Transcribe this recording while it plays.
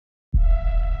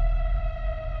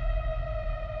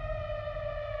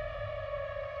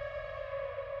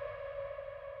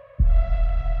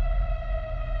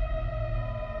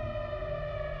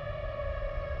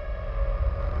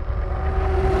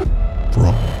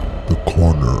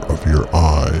of your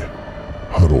eye,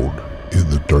 huddled in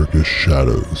the darkest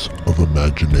shadows of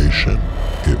imagination,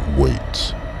 it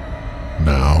waits.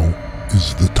 Now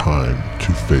is the time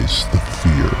to face the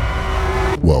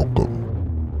fear.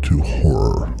 Welcome to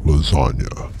Horror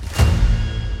Lasagna.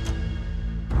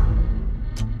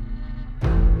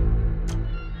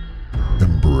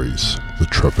 Embrace the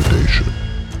trepidation.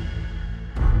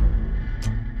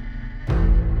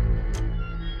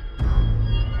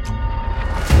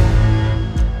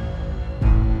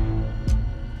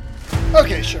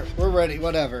 Okay, sure. We're ready.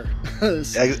 Whatever.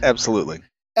 Absolutely.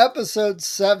 Episode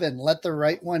 7, Let the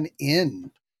Right One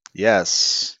In.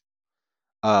 Yes.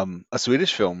 A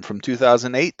Swedish film from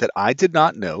 2008 that I did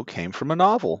not know came from a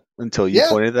novel until you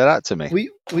pointed that out to me.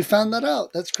 We found that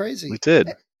out. That's crazy. We did.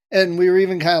 And we were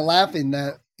even kind of laughing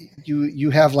that you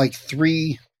have like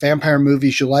 3 vampire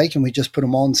movies you like, and we just put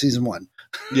them all in season 1.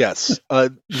 Yes.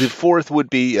 The fourth would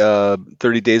be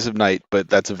 30 Days of Night, but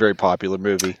that's a very popular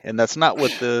movie. And that's not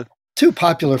what the too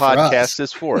popular podcast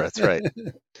is for. That's right.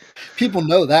 People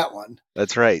know that one.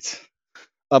 That's right.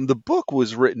 The book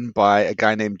was written by a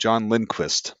guy named John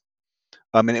Lindquist.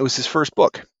 And it was his first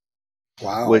book.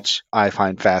 Wow. Which I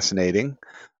find fascinating.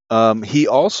 He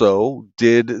also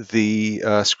did the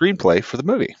screenplay for the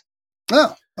movie.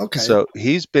 Oh, okay. So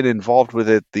he's been involved with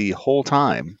it the whole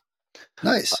time.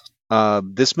 Nice.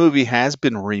 This movie has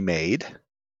been remade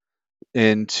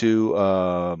into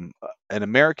an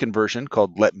American version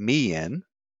called Let Me In.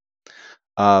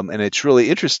 And it's really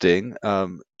interesting.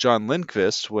 John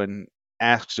Lindquist, when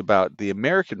asked about the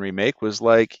American remake, was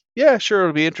like, yeah, sure,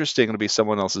 it'll be interesting. It'll be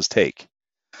someone else's take.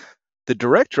 The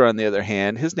director, on the other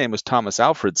hand, his name was Thomas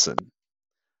Alfredson.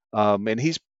 And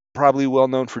he's probably well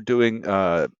known for doing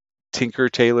Tinker,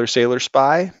 Tailor, Sailor,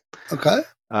 Spy. Okay.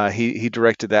 He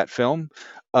directed that film.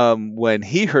 When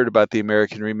he heard about the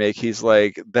American remake, he's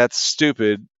like, that's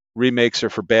stupid. Remakes are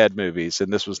for bad movies,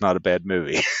 and this was not a bad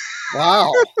movie.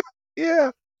 Wow.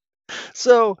 Yeah.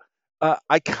 So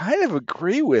I kind of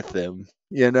agree with him,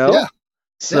 you know? Yeah.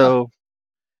 So. Yeah.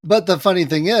 But the funny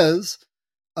thing is,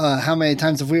 how many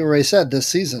times have we already said this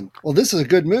season, well, this is a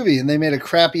good movie, and they made a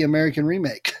crappy American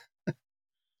remake?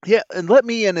 Yeah, and Let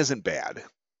Me In isn't bad.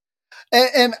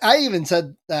 And I even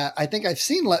said that I think I've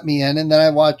seen Let Me In, and then I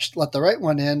watched Let the Right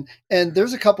One In, and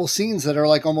there's a couple scenes that are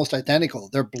like almost identical.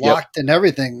 They're blocked and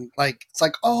everything. Like, it's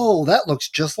like, oh, that looks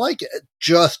just like it.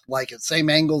 Just like it. Same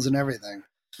angles and everything.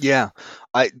 Yeah.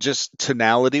 I just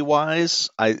tonality wise,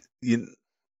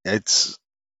 it's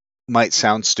might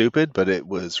sound stupid, but it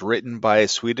was written by a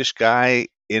Swedish guy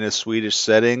in a Swedish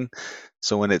setting.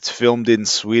 So when it's filmed in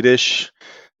Swedish,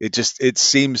 it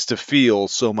seems to feel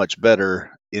so much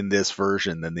better in this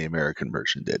version than the American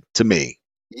version did, to me.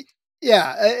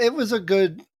 Yeah, it was a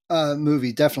good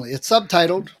movie, definitely. It's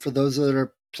subtitled for those that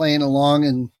are playing along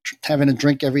and having a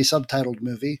drink every subtitled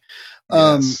movie.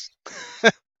 Yes.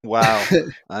 Wow.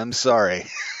 I'm sorry.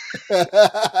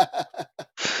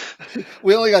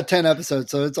 We only got 10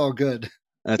 episodes, so it's all good.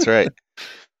 That's right.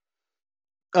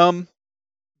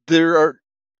 There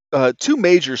are 2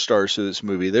 major stars to this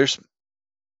movie. There's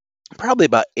probably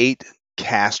about 8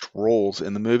 cast roles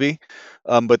in the movie,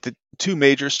 but the 2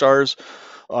 major stars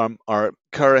are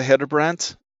Kara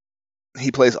Hederbrandt.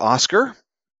 He plays Oscar,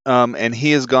 and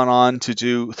he has gone on to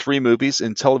do 3 movies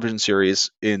and television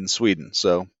series in Sweden.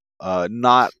 So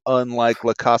not unlike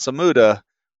La Casa Muda,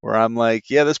 where I'm like,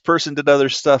 yeah, this person did other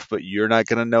stuff, but you're not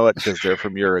going to know it because they're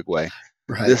from Uruguay.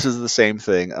 Right. This is the same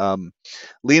thing.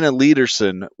 Lena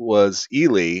Lederson was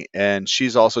Ely, and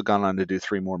she's also gone on to do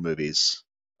 3 more movies.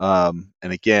 And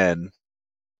again,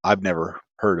 I've never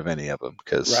heard of any of them.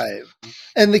 Right.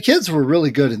 And the kids were really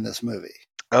good in this movie.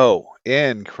 Oh,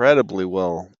 incredibly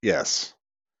well. Yes.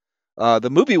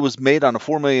 The movie was made on a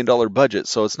 $4 million budget,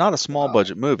 so it's not a small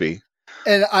budget movie.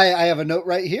 And I have a note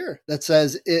right here that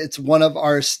says it's one of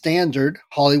our standard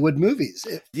Hollywood movies.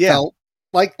 It felt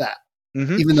like that,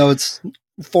 even though it's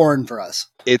foreign for us.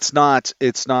 It's not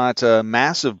a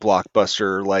massive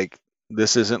blockbuster. Like,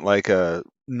 this isn't like a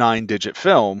 9-digit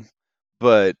film,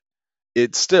 but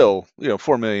it's still,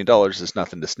 $4 million is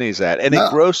nothing to sneeze at. And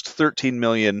it grossed $13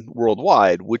 million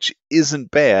worldwide, which isn't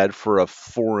bad for a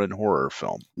foreign horror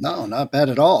film. No, not bad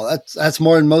at all. That's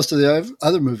more than most of the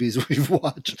other movies we've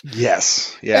watched.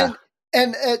 Yes. Yeah.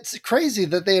 And it's crazy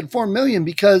that they had $4 million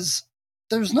because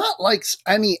there's not like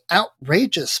any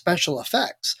outrageous special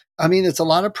effects. I mean, it's a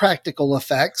lot of practical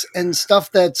effects and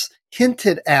stuff that's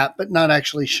hinted at, but not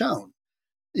actually shown,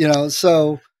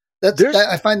 so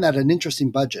I find that an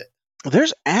interesting budget.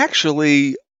 There's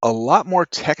actually a lot more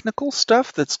technical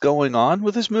stuff that's going on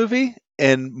with this movie,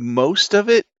 and most of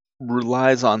it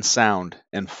relies on sound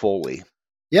and Foley.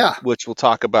 Yeah. which we'll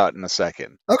talk about in a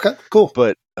second. Okay, cool.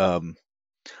 But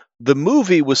the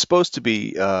movie was supposed to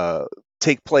be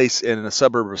take place in a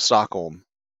suburb of Stockholm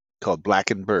called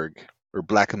Blackenberg or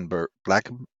Blackenberg.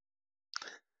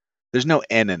 There's no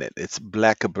N in it. It's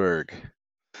Blackenberg.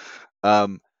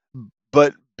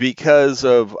 But because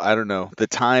of, I don't know, the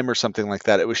time or something like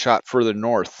that, it was shot further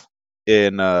north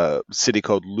in a city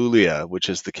called Luleå, which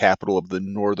is the capital of the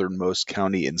northernmost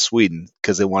county in Sweden,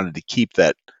 because they wanted to keep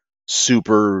that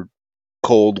super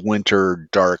cold winter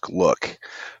dark look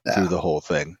through the whole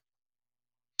thing.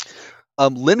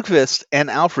 Lindqvist and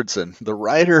Alfredson, the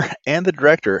writer and the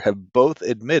director, have both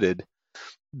admitted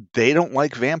they don't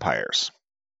like vampires.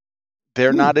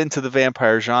 They're not into the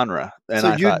vampire genre. And so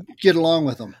I you thought, get along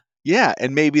with them. yeah,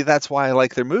 and maybe that's why I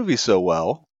like their movie so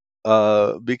well,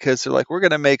 because they're like, we're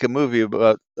going to make a movie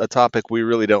about a topic we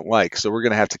really don't like, so we're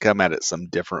going to have to come at it some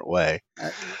different way.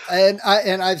 And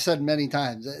I've said many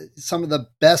times, some of the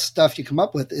best stuff you come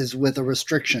up with is with a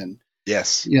restriction.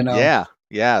 Yes. You know.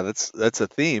 Yeah, that's a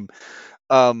theme.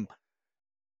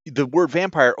 The word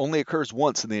vampire only occurs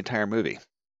once in the entire movie.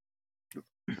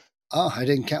 Oh, I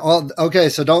didn't count. Well, okay,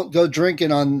 so don't go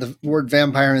drinking on the word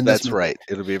vampire in this That's movie. right.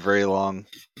 It'll be a very long,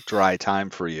 dry time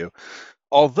for you.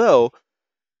 Although,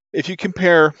 if you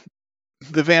compare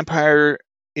the vampire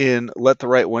in Let the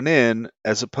Right One In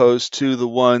as opposed to the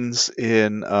ones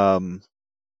in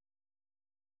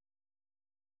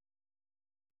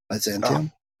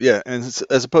Byzantium? Yeah, and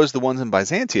as opposed to the ones in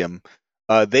Byzantium,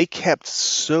 they kept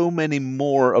so many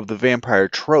more of the vampire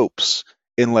tropes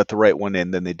in Let the Right One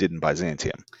In than they did in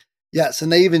Byzantium. Yes,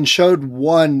 and they even showed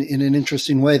one in an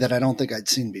interesting way that I don't think I'd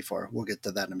seen before. We'll get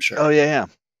to that, I'm sure. Oh, yeah.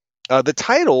 The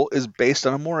title is based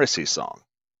on a Morrissey song.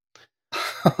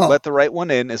 Let the Right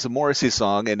One In is a Morrissey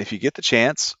song, and if you get the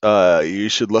chance, you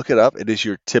should look it up. It is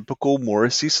your typical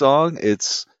Morrissey song.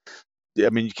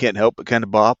 You can't help but kind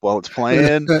of bop while it's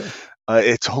playing.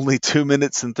 It's only 2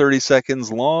 minutes and 30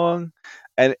 seconds long.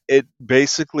 And it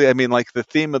basically, the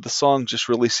theme of the song just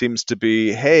really seems to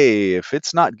be, hey, if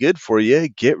it's not good for you,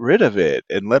 get rid of it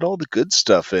and let all the good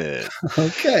stuff in.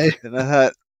 Okay. And I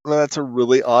thought, well, that's a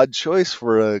really odd choice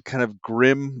for a kind of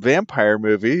grim vampire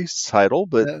movie title,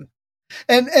 but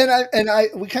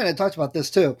we kind of talked about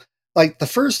this too. Like the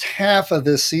first half of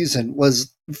this season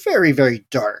was very, very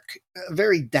dark,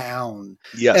 very down.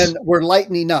 Yes. And we're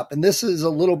lightening up. And this is a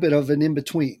little bit of an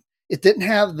in-between. It didn't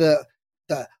have the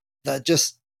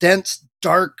just dense,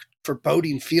 dark,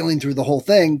 foreboding feeling through the whole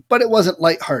thing, but it wasn't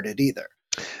lighthearted either.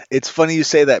 It's funny you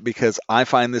say that because I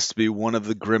find this to be one of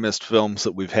the grimmest films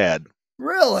that we've had.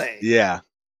 Really? Yeah.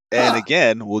 And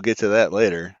again, we'll get to that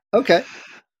later. Okay.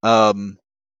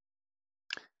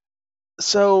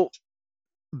 So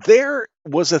there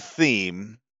was a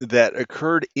theme that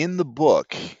occurred in the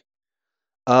book,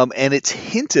 and it's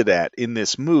hinted at in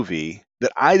this movie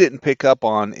that I didn't pick up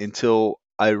on until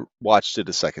I watched it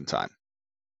a second time.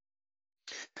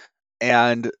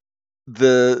 And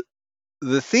the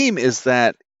theme is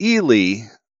that Ely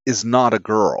is not a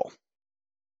girl.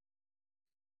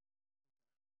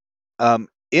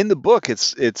 In the book,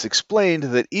 it's explained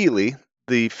that Ely,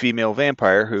 the female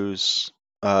vampire, who's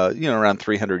around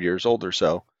 300 years old or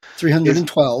so,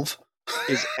 312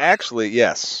 is actually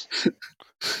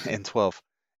and 12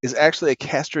 is actually a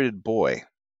castrated boy.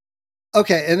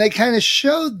 Okay, and they kind of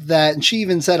showed that, and she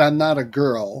even said, "I'm not a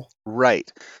girl." Right.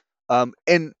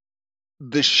 And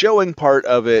the showing part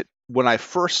of it, when I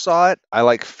first saw it,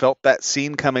 I felt that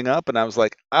scene coming up, and I was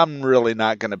like, I'm really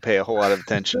not going to pay a whole lot of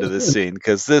attention to this scene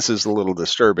because this is a little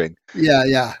disturbing.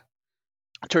 Yeah.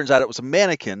 It turns out it was a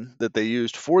mannequin that they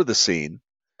used for the scene,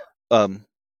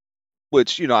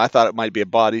 which, I thought it might be a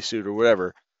bodysuit or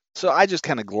whatever. So I just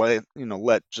kind of let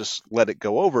it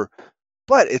go over.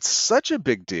 But it's such a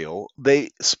big deal. They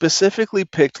specifically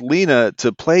picked Lena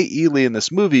to play Ely in this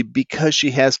movie because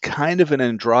she has kind of an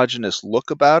androgynous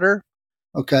look about her.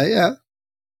 Okay, yeah.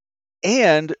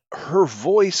 And her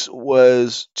voice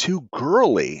was too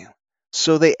girly.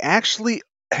 So they actually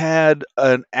had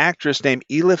an actress named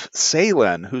Elif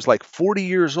Salen, who's 40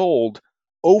 years old,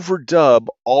 overdub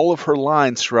all of her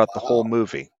lines throughout the whole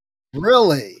movie.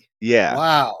 Really? Yeah.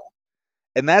 Wow.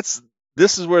 And this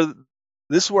is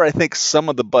where I think some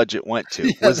of the budget went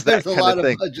to. Was that kind of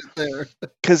thing? Budget there.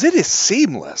 Because it is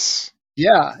seamless.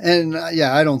 Yeah, and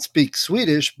I don't speak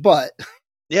Swedish, but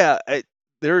yeah,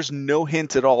 there's no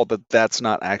hint at all that that's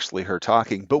not actually her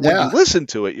talking. But when you listen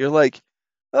to it, you're like,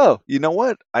 oh, you know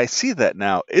what? I see that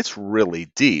now. It's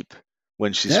really deep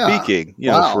when she's speaking,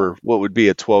 for what would be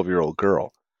a 12-year-old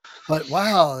girl. But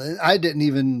wow, I didn't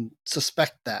even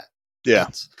suspect that. Yeah.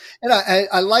 And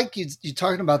I like you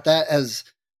talking about that as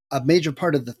a major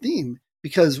part of the theme,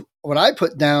 because what I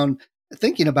put down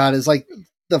thinking about is like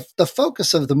the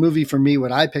focus of the movie for me,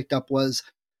 what I picked up was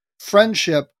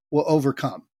friendship will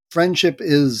overcome. Friendship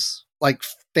is like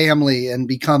family and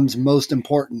becomes most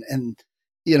important. And,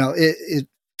 it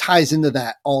ties into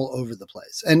that all over the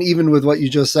place. And even with what you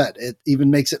just said, it even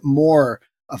makes it more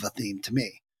of a theme to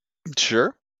me.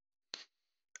 Sure.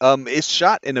 It's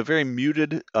shot in a very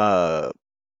muted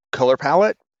color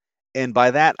palette. And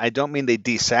by that, I don't mean they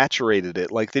desaturated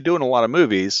it like they do in a lot of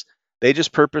movies. They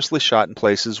just purposely shot in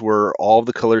places where all of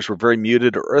the colors were very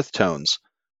muted or earth tones,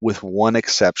 with one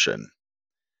exception.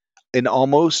 In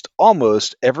almost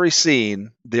every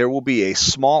scene, there will be a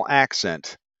small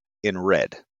accent in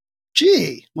red.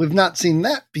 Gee, we've not seen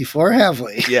that before, have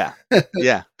we? Yeah,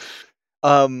 yeah.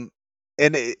 And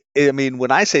I mean,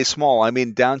 when I say small, I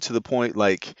mean down to the point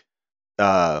like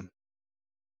there's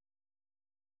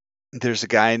a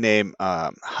guy named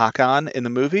Hakan in the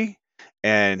movie,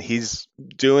 and he's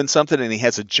doing something, and he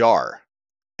has a jar,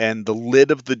 and the lid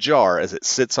of the jar, as it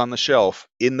sits on the shelf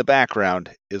in the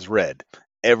background, is red.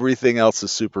 Everything else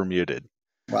is super muted.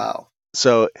 Wow.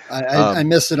 So I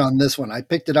missed it on this one. I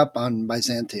picked it up on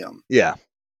Byzantium. Yeah.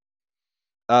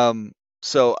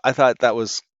 So I thought that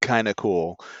was kind of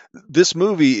cool. This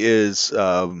movie is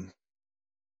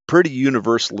pretty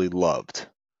universally loved.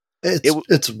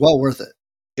 It's well worth it.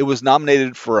 It was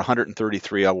nominated for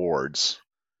 133 awards.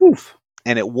 Oof.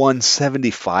 And it won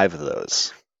 75 of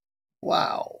those.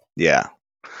 Wow. Yeah.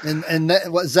 And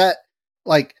was that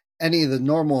like any of the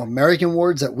normal American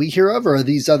awards that we hear of, or are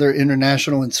these other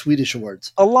international and Swedish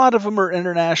awards? A lot of them are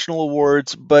international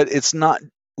awards, but it's not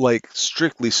like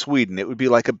strictly Sweden. It would be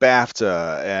like a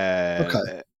BAFTA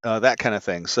and that kind of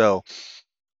thing. So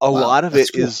a lot of it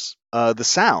is the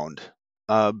sound,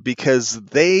 because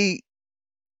they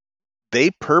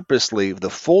purposely, the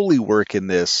Foley work in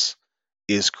this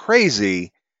is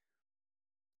crazy.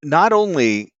 Not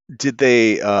only did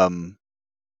they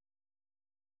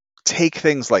take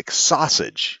things like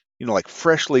sausage, like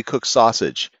freshly cooked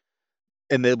sausage,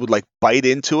 and they would like bite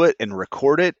into it and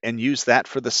record it and use that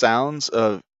for the sounds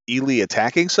of Ely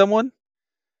attacking someone.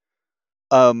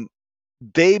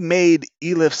 They made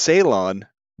Elif Salon,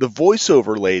 the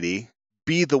voiceover lady,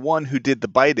 be the one who did the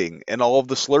biting and all of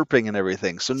the slurping and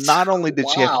everything. So not only did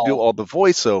she have to do all the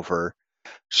voiceover,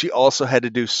 she also had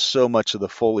to do so much of the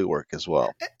Foley work as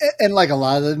well. And like a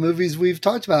lot of the movies we've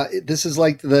talked about, this is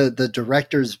like the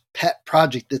director's pet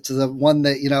project. It's the one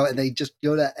that, and they just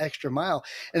go that extra mile.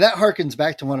 And that harkens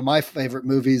back to one of my favorite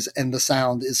movies, and the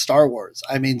sound is Star Wars.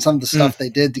 I mean, some of the stuff they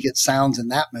did to get sounds in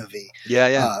that movie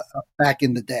back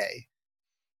in the day.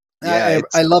 Yeah,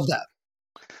 I love that.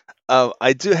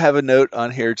 I do have a note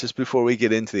on here just before we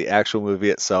get into the actual movie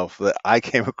itself that I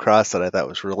came across that I thought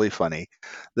was really funny.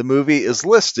 The movie is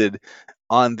listed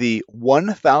on the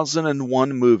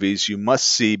 1001 movies you must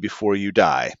see before you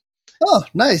die. Oh,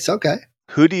 nice. Okay.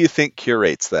 Who do you think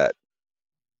curates that?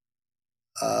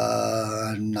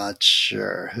 I'm not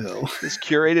sure who. It's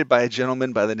curated by a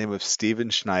gentleman by the name of Steven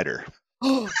Schneider.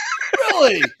 Oh,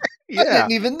 really? Yeah. I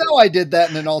didn't even know I did that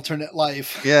in an alternate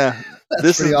life. Yeah.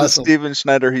 This is awesome. The Steven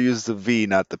Schneider who used the V,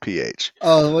 not the PH.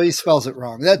 Oh, well, he spells it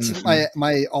wrong. That's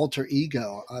my alter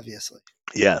ego, obviously.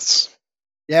 Yes.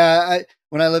 Yeah.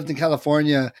 When I lived in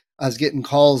California, I was getting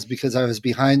calls because I was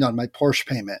behind on my Porsche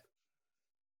payment.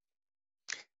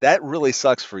 That really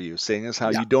sucks for you, seeing as how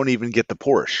you don't even get the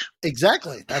Porsche.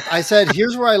 Exactly. I said,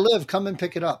 here's where I live. Come and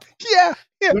pick it up. Yeah.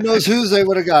 Who knows whose they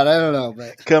would have got? I don't know.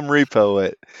 But come repo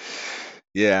it.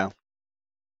 Yeah.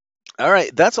 All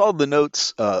right. That's all the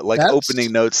notes,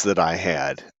 opening notes that I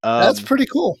had. That's pretty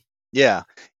cool. Yeah.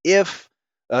 If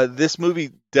this movie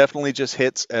definitely just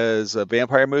hits as a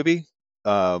vampire movie,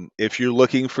 if you're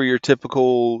looking for your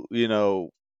typical,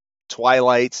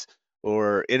 Twilight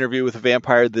or Interview with a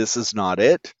Vampire, this is not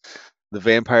it. The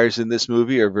vampires in this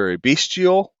movie are very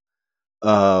bestial.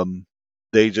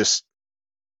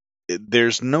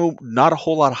 There's not a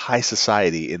whole lot of high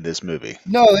society in this movie.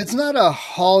 No, it's not a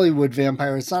Hollywood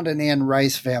vampire. It's not an Anne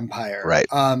Rice vampire. Right.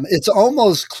 It's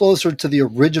almost closer to the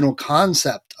original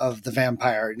concept of the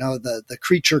vampire, the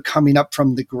creature coming up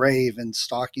from the grave and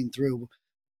stalking through.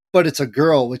 But it's a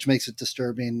girl, which makes it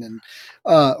disturbing, and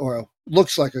or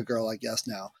looks like a girl, I guess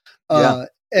now.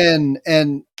 And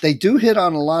they do hit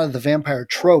on a lot of the vampire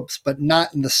tropes, but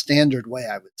not in the standard way,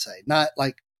 I would say. Not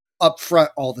like up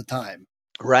front all the time.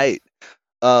 Right.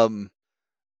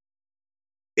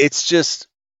 It's just,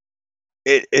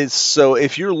 it is. So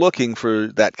if you're looking for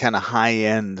that kind of high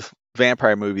end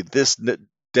vampire movie, this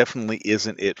definitely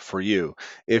isn't it for you.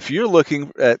 If you're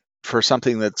looking for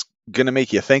something that's going to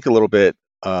make you think a little bit,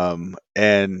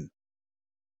 and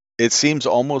It seems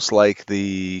almost like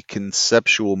the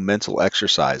conceptual mental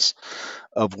exercise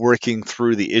of working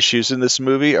through the issues in this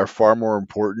movie are far more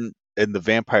important, and the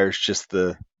vampire's just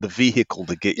the vehicle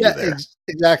to get you Yeah, there.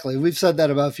 exactly. We've said that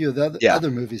about a few of the Yeah.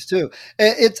 other movies too.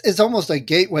 It's almost a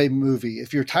gateway movie.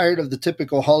 If you're tired of the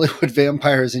typical Hollywood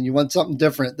vampires and you want something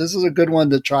different, this is a good one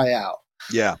to try out.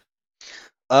 Yeah.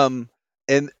 And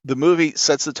the movie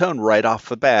sets the tone right off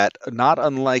the bat, not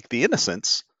unlike The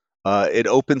Innocents. It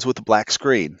opens with a black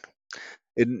screen.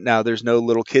 Now, there's no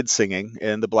little kid singing,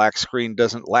 and the black screen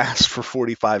doesn't last for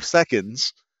 45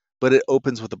 seconds, but it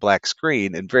opens with a black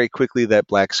screen, and very quickly that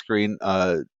black screen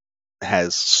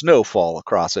has snowfall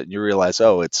across it, and you realize,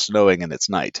 oh, it's snowing and it's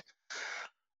night.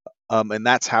 And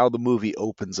that's how the movie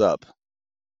opens up.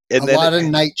 And a lot of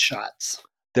night shots.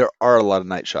 There are a lot of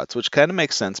night shots, which kind of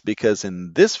makes sense because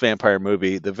in this vampire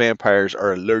movie, the vampires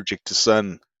are allergic to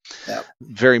sun. Yep.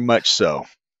 Very much so.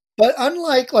 But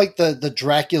unlike like the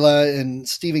Dracula and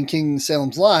Stephen King's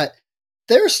Salem's Lot,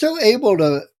 they're still able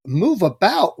to move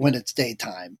about when it's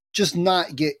daytime, just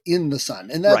not get in the sun.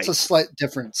 And that's a slight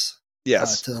difference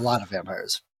to a lot of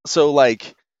vampires. So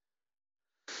like,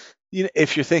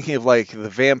 if you're thinking of like the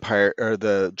vampire or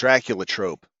the Dracula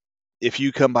trope, if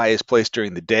you come by his place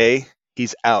during the day,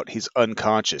 he's out. He's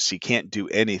unconscious. He can't do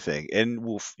anything.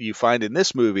 And you find in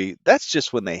this movie, that's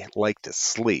just when they like to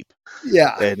sleep.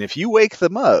 Yeah. And if you wake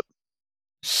them up.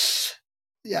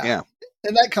 Yeah.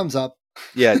 And that comes up.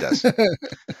 Yeah, it does.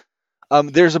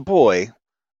 There's a boy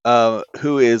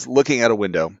who is looking out a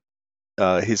window.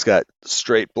 He's got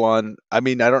straight blonde. I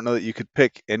mean, I don't know that you could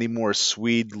pick any more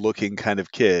Swede-looking kind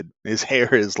of kid. His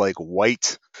hair is like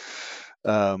white.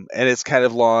 And it's kind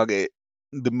of long.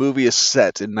 The movie is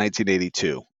set in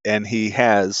 1982, and he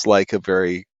has like a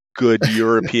very good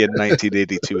European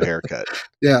 1982 haircut.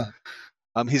 Yeah.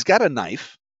 He's got a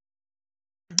knife,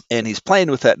 and he's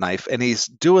playing with that knife, and he's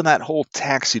doing that whole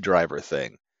taxi driver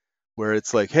thing, where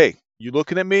it's like, "Hey, you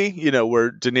looking at me?"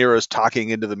 Where De Niro's talking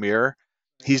into the mirror.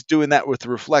 He's doing that with the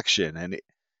reflection, and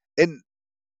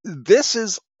this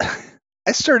is.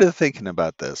 I started thinking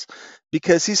about this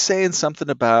because he's saying something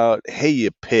about, "Hey, you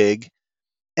pig."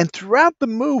 And throughout the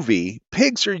movie,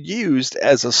 pigs are used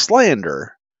as a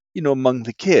slander, among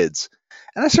the kids.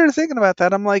 And I started thinking about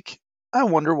that. I'm like, I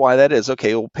wonder why that is.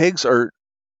 Okay, well, pigs are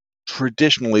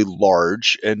traditionally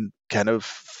large and kind of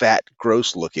fat,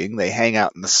 gross looking. They hang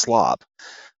out in the slop,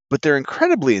 but they're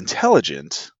incredibly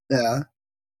intelligent. Yeah.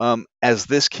 As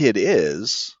this kid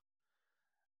is.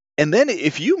 And then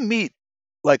if you meet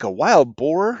like a wild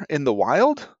boar in the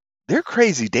wild, they're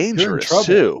crazy dangerous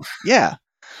too. Yeah.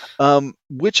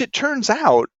 Which it turns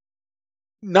out,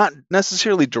 not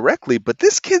necessarily directly, but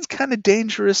this kid's kind of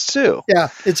dangerous too. Yeah,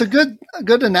 it's a good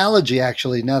analogy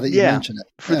actually. Now that you mention it,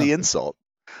 for the insult.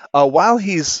 While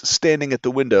he's standing at the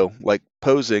window, like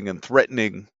posing and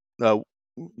threatening,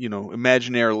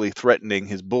 imaginarily threatening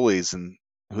his bullies and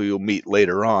who you'll meet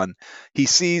later on, he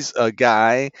sees a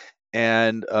guy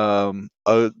and a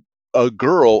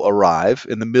girl arrive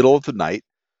in the middle of the night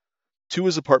to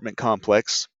his apartment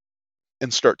complex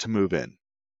and start to move in.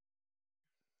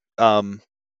 The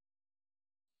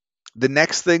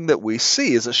next thing that we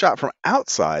see is a shot from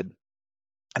outside,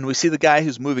 and we see the guy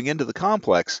who's moving into the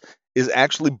complex is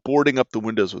actually boarding up the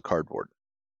windows with cardboard.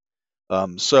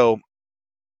 So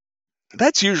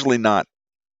that's usually not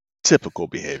typical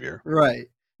behavior. Right.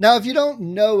 Now, if you don't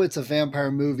know it's a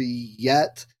vampire movie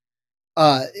yet,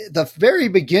 the very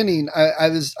beginning,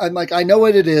 I'm like, I know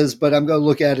what it is, but I'm going to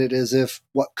look at it as if,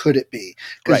 what could it be?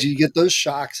 Because you get those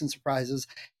shocks and surprises.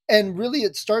 And really,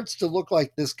 it starts to look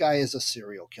like this guy is a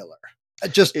serial killer.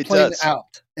 Just plain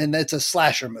out. And it's a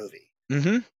slasher movie.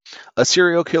 Mm-hmm. A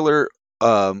serial killer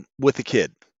with a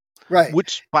kid. Right.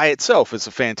 Which by itself is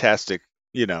a fantastic,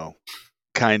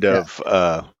 kind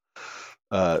of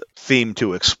theme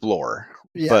to explore.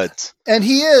 Yeah. And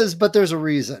he is, but there's a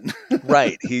reason.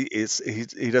 Right. He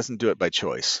doesn't do it by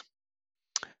choice.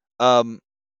 It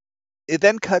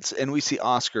then cuts and we see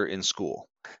Oscar in school.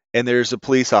 And there's a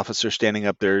police officer standing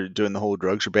up there doing the whole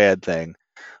drugs are bad thing.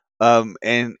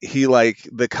 And he, like,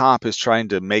 the cop is trying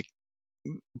to make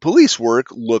police work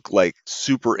look like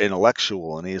super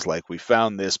intellectual. And he's like, we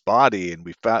found this body and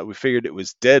we figured it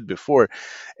was dead before.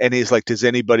 And he's like, does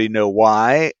anybody know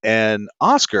why? And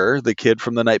Oscar, the kid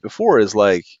from the night before, is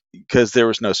like, because there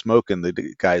was no smoke in the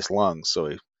guy's lungs. So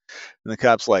and the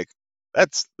cop's like,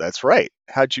 that's right.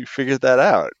 How'd you figure that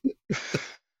out?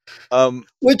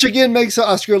 Which again makes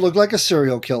Oscar look like a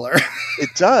serial killer. It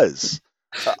does.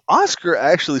 Oscar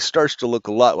actually starts to look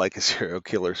a lot like a serial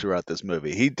killer throughout this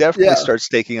movie. He definitely starts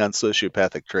taking on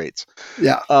sociopathic traits.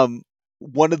 Yeah.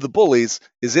 one of the bullies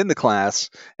is in the class,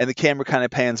 and the camera kind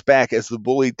of pans back as the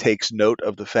bully takes note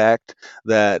of the fact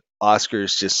that Oscar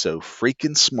is just so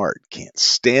freaking smart, can't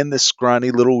stand this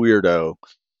scrawny little weirdo.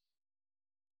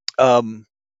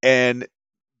 And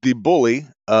the bully,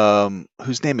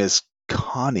 whose name is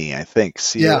Connie, I think,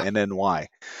 Conny,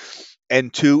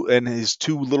 and his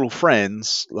two little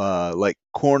friends, like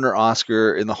corner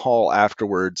Oscar in the hall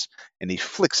afterwards, and he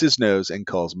flicks his nose and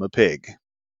calls him a pig.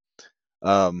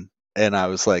 And I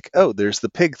was like, oh, there's the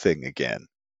pig thing again.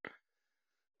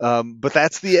 But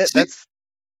that's that's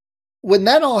when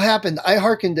that all happened. I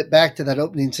hearkened it back to that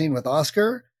opening scene with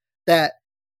Oscar, that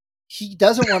he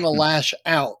doesn't want to lash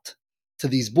out to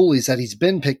these bullies that he's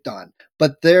been picked on,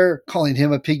 but they're calling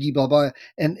him a piggy, blah, blah.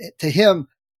 And to him,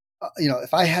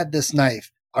 if I had this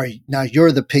knife, now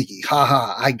you're the piggy. Ha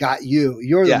ha, I got you.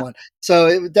 You're the one. So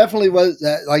it definitely was,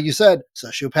 like you said,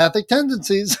 sociopathic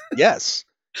tendencies. Yes.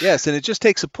 Yes. And it just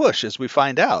takes a push, as we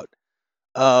find out.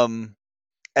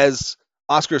 As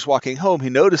Oscar's walking home,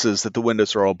 he notices that the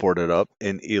windows are all boarded up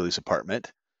in Ely's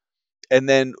apartment. And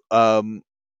then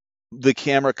the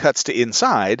camera cuts to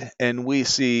inside, and we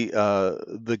see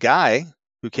the guy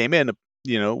who came in,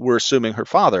 we're assuming her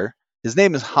father. His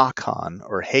name is Hakan,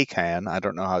 or Hakan. I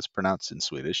don't know how it's pronounced in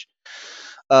Swedish.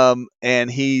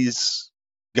 And he's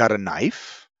got a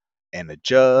knife and a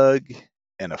jug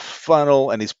and a funnel,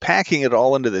 and he's packing it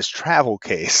all into this travel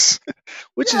case,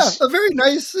 which is a very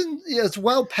nice, and it's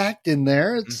well packed in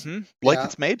there. It's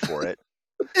it's made for it.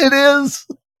 It is.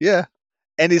 Yeah.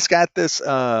 And he's got this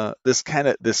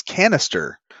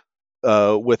canister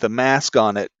with a mask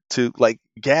on it to like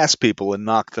gas people and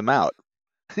knock them out.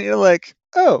 And you're like,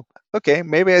 oh, okay,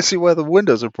 maybe I see why the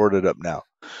windows are boarded up now.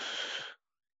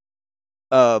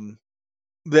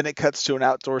 Then it cuts to an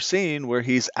outdoor scene where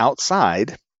he's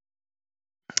outside,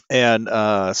 and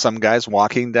some guy's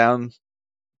walking down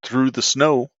through the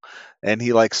snow, and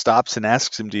he like stops and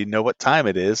asks him, do you know what time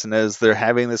it is? And as they're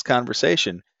having this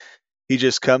conversation, he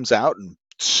just comes out and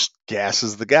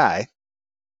gasses the guy,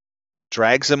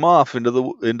 drags him off into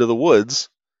the woods,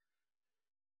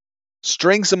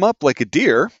 strings him up like a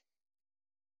deer,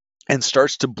 and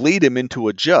starts to bleed him into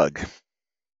a jug.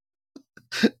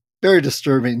 Very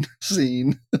disturbing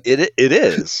scene. It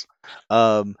is.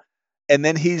 And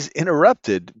then he's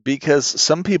interrupted because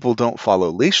some people don't follow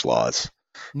leash laws.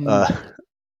 I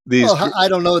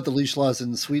don't know what the leash laws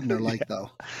in Sweden are like,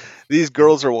 though. These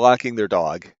girls are walking their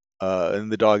dog,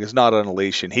 and the dog is not on a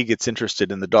leash, and he gets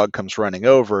interested, and the dog comes running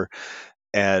over,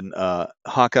 and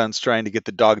Hakon's trying to get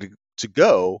the dog to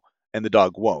go, and the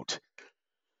dog won't.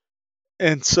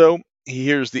 And so he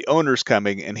hears the owners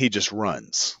coming, and he just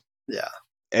runs. Yeah.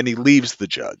 And he leaves the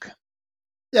jug.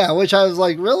 Yeah, which I was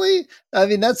like, really? I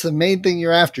mean, that's the main thing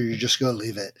you're after. You just go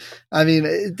leave it. I mean,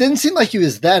 it didn't seem like he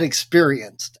was that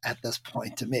experienced at this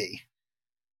point to me.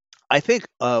 I think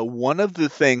one of the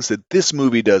things that this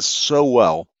movie does so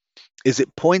well is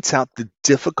it points out the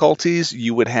difficulties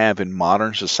you would have in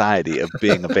modern society of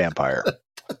being a vampire.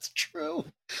 That's true.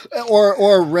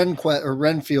 Or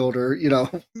Renfield, or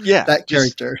that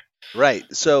character. Right.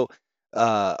 So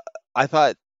I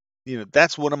thought,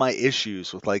 that's one of my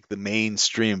issues with like the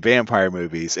mainstream vampire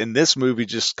movies. And this movie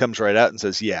just comes right out and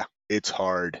says, yeah, it's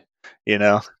hard. You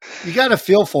got to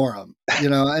feel for them.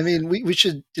 I mean, we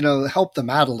should, help them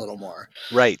out a little more.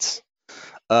 Right.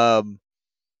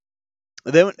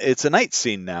 Then it's a night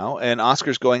scene now, and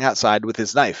Oscar's going outside with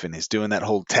his knife, and he's doing that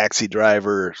whole taxi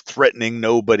driver threatening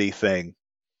nobody thing.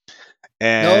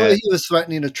 And no, he was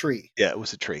threatening a tree. Yeah, it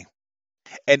was a tree.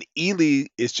 And Ely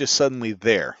is just suddenly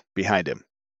there behind him,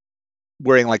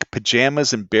 wearing like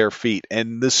pajamas and bare feet,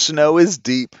 and the snow is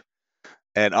deep,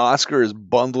 and Oscar is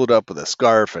bundled up with a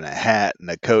scarf and a hat and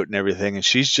a coat and everything, and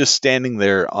she's just standing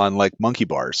there on like monkey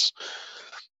bars,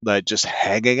 like just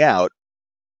hanging out.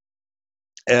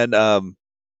 And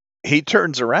he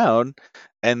turns around,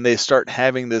 and they start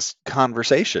having this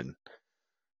conversation,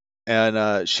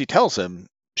 and she tells him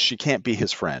she can't be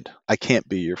his friend. I can't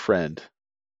be your friend.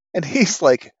 And he's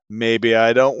like, maybe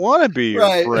I don't want to be your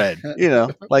friend,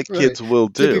 like right. Kids will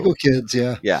do. Typical kids,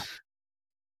 yeah. Yeah.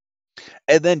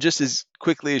 And then just as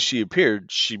quickly as she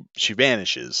appeared, she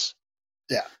vanishes.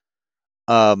 Yeah.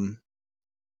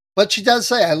 But she does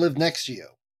say, I live next to you.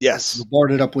 Yes. The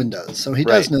boarded up windows. So he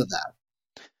does know that.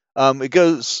 It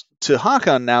goes to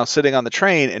Hakan now sitting on the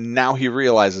train, and now he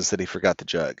realizes that he forgot the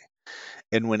jug.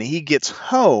 And when he gets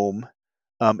home,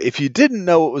 if you didn't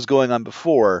know what was going on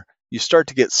before, you start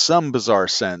to get some bizarre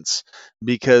sense,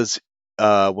 because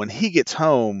when he gets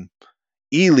home,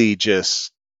 Ely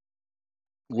just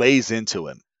lays into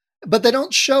him. But they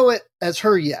don't show it as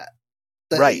her yet.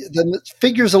 Right. The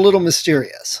figure's a little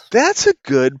mysterious. That's a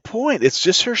good point. It's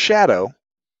just her shadow.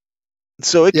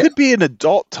 So it Yeah. could be an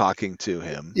adult talking to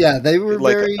him. Yeah, they were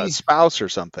like very a spouse or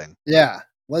something. Yeah,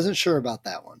 wasn't sure about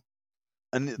that one.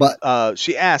 And But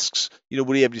she asks, what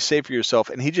do you have to say for yourself?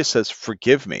 And he just says,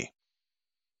 "Forgive me."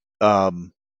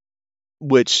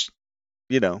 Which,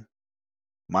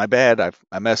 my bad.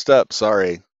 I messed up.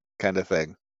 Sorry, kind of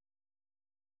thing.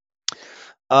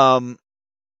 The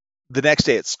next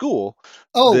day at school.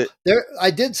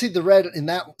 I did see the red in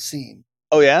that scene.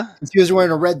 Oh yeah, he was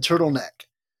wearing a red turtleneck,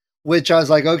 which I was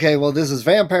like, okay, well, this is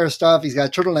vampire stuff. He's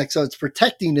got a turtleneck, so it's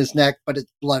protecting his neck, but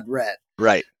it's blood red.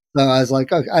 Right. So I was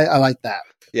like, okay, I like that.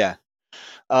 Yeah.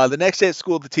 The next day at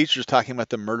school, the teacher's talking about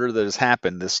the murder that has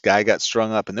happened. This guy got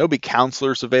strung up, and there'll be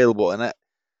counselors available. And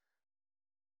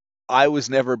I was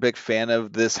never a big fan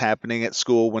of this happening at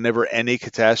school. Whenever any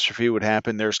catastrophe would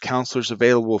happen, there's counselors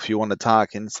available if you want to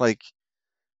talk. And it's like,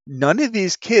 none of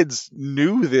these kids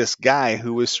knew this guy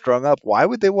who was strung up. Why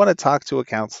would they want to talk to a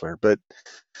counselor? But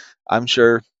I'm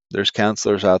sure there's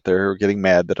counselors out there who are getting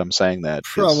mad that I'm saying that.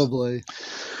 Probably.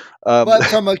 But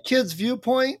from a kid's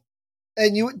viewpoint,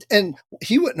 and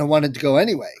he wouldn't have wanted to go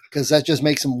anyway, because that just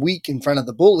makes him weak in front of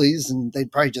the bullies, and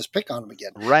they'd probably just pick on him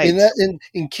again. Right.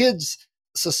 In kids'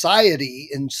 society,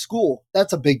 in school,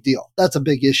 that's a big deal. That's a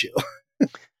big issue.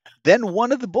 Then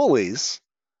one of the bullies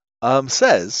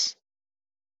says,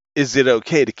 "Is it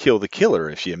okay to kill the killer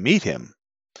if you meet him?"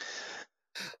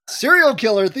 Serial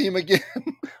killer theme again.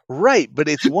 Right, but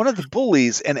it's one of the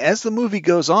bullies, and as the movie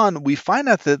goes on, we find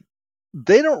out that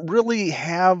they don't really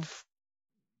have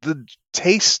the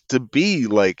taste to be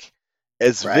like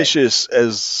as vicious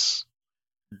as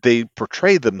they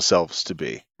portray themselves to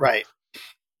be. Right.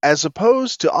 As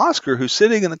opposed to Oscar, who's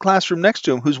sitting in the classroom next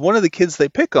to him, who's one of the kids they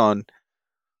pick on,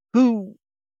 who,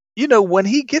 when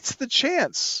he gets the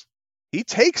chance, he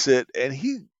takes it, and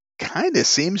he kind of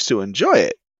seems to enjoy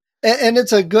it. And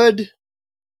it's a good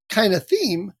kind of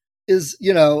theme is,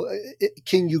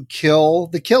 can you kill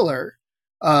the killer?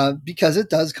 Because it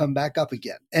does come back up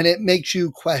again. And it makes you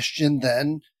question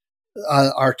then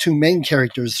our two main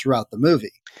characters throughout the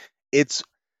movie.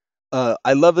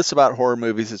 I love this about horror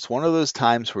movies. It's one of those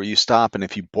times where you stop, and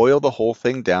if you boil the whole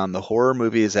thing down, the horror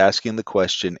movie is asking the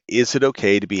question, is it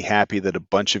okay to be happy that a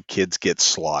bunch of kids get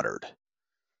slaughtered?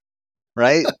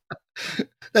 Right?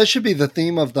 That should be the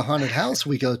theme of the haunted house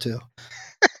we go to.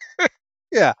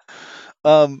 Yeah.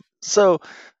 So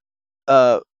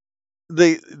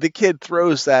the kid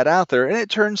throws that out there, and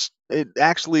it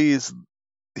actually is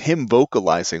him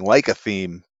vocalizing like a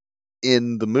theme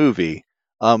in the movie,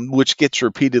 which gets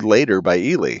repeated later by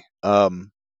Ely.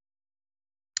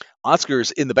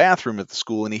 Oscar's in the bathroom at the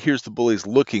school, and he hears the bullies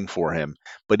looking for him,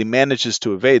 but he manages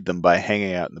to evade them by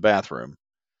hanging out in the bathroom.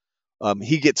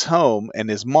 He gets home, and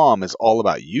his mom is all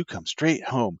about, you come straight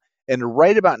home. And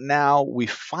right about now, we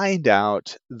find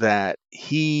out that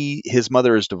his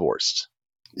mother is divorced.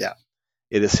 Yeah.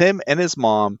 It is him and his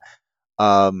mom.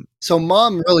 So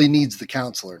mom really needs the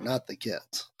counselor, not the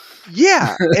kids.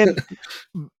 Yeah. And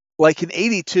like in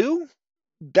 1982,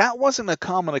 that wasn't a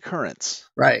common occurrence.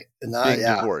 Right. Being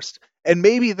divorced. And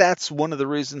maybe that's one of the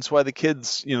reasons why the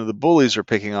kids, the bullies are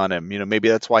picking on him. Maybe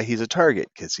that's why he's a target,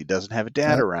 because he doesn't have a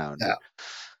dad around.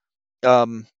 Yeah.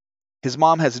 His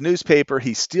mom has a newspaper.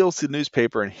 He steals the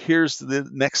newspaper, and here's the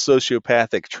next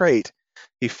sociopathic trait.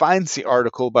 He finds the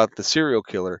article about the serial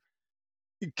killer,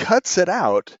 he cuts it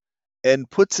out, and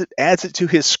adds it to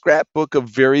his scrapbook of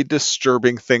very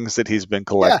disturbing things that he's been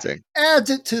collecting. Yeah, adds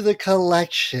it to the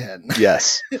collection.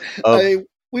 Yes.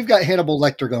 We've got Hannibal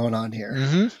Lecter going on here.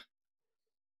 Mm-hmm.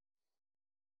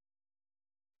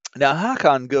 Now,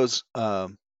 Hakan goes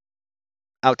out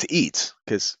to eat,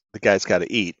 because the guy's got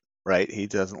to eat, right? He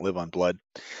doesn't live on blood.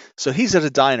 So he's at a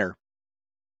diner,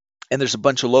 and there's a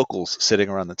bunch of locals sitting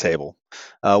around the table.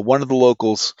 One of the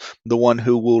locals, the one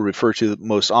who we'll refer to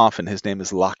most often, his name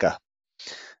is Laka.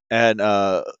 And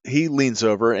he leans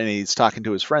over, and he's talking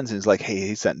to his friends, and he's like, hey,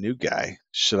 he's that new guy.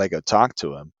 Should I go talk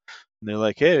to him? And they're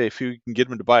like, hey, if you can get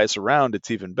him to buy us around,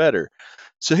 it's even better.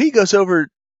 So he goes over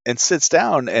and sits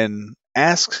down and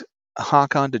asks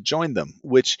Hakan to join them,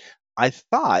 which I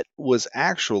thought was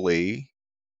actually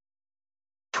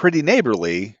pretty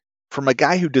neighborly from a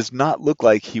guy who does not look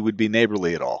like he would be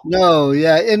neighborly at all. No,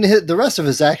 yeah, and the rest of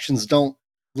his actions don't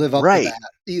live up to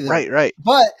that either. Right.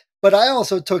 But I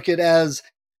also took it as,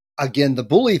 again, the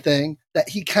bully thing, that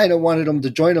he kind of wanted them to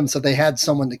join him so they had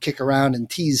someone to kick around and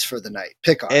tease for the night,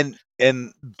 pick on.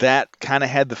 And that kind of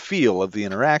had the feel of the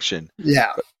interaction.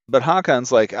 Yeah. But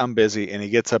Hakan's like, I'm busy, and he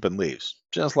gets up and leaves.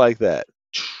 Just like that.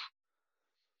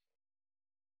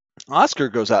 Oscar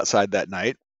goes outside that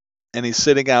night, and he's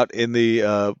sitting out in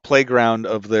the playground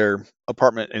of their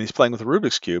apartment, and he's playing with a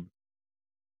Rubik's Cube.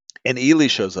 And Ely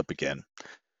shows up again.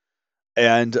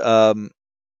 And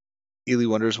Ely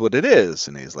wonders what it is.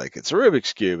 And he's like, it's a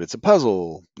Rubik's Cube. It's a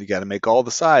puzzle. You got to make all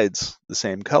the sides the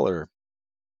same color.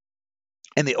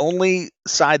 And the only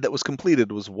side that was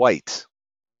completed was white,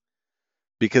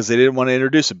 because they didn't want to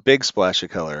introduce a big splash of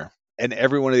color. And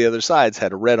every one of the other sides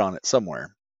had a red on it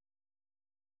somewhere.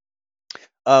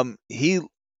 He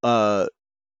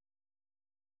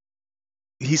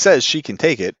says she can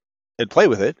take it and play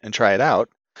with it and try it out.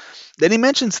 Then he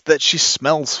mentions that she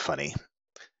smells funny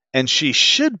and she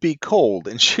should be cold.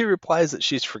 And she replies that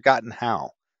she's forgotten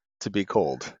how to be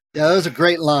cold. Yeah, that was a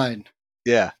great line.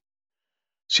 Yeah.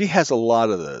 She has a lot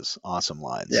of those awesome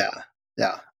lines.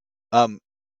 Yeah.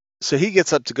 So he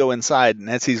gets up to go inside, and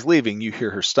as he's leaving, you hear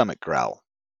her stomach growl.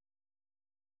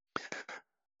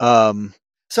 So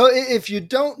if you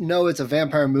don't know it's a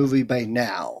vampire movie by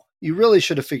now, you really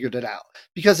should have figured it out.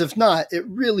 Because if not, it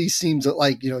really seems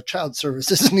like, child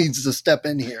services needs to step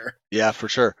in here. Yeah, for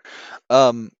sure.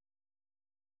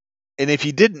 And if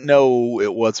you didn't know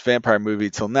it was a vampire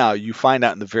movie till now, you find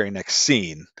out in the very next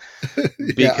scene.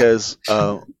 Because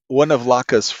one of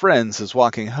Laka's friends is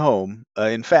walking home.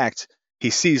 In fact, he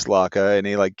sees Laka and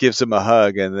he gives him a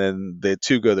hug, and then the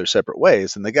two go their separate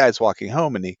ways. And the guy's walking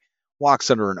home and he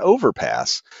walks under an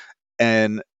overpass,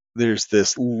 and there's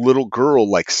this little girl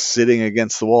sitting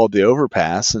against the wall of the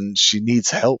overpass, and she needs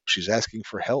help. She's asking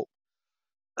for help.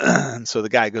 And so the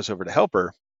guy goes over to help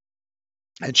her,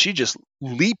 and she just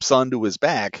leaps onto his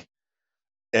back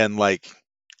and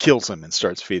kills him and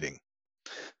starts feeding.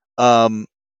 There's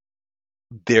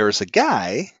a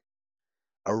guy,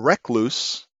 a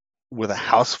recluse with a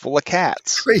house full of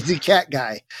cats. Crazy cat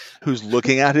guy. Who's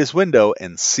looking out his window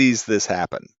and sees this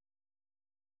happen.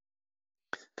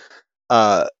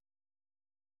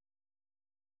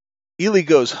 Ely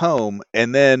goes home,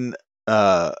 and then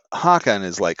Håkon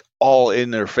is all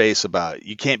in their face about,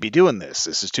 you can't be doing this.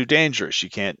 This is too dangerous. You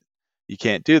can't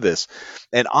do this.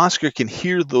 And Oscar can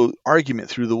hear the argument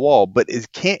through the wall, but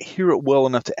it can't hear it well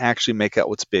enough to actually make out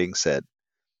what's being said.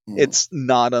 It's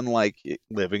not unlike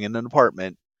living in an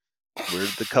apartment where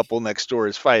the couple next door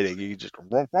is fighting. You just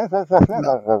and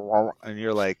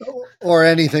you're like, or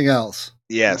anything else.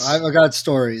 Yes, I've got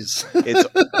stories. It's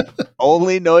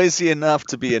only noisy enough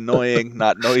to be annoying,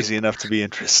 not noisy enough to be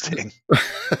interesting.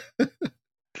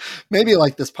 Maybe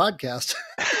like this podcast.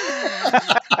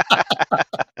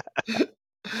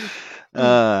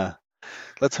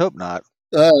 Let's hope not.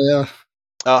 Yeah.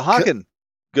 Håkon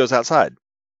goes outside.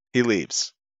 He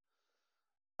leaves.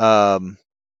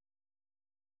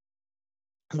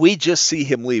 We just see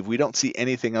him leave. We don't see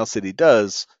anything else that he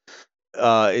does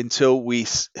until we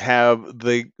have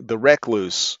the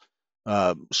recluse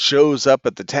shows up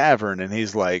at the tavern, and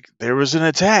he's like, there was an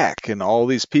attack, and all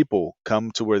these people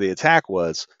come to where the attack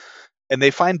was, and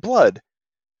they find blood,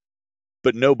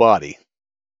 but no body.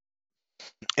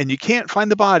 And you can't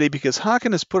find the body because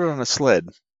Håkon has put it on a sled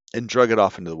and drug it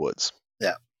off into the woods.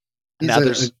 Yeah.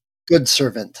 He's a good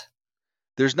servant.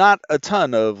 There's not a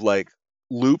ton of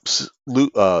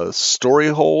story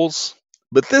holes,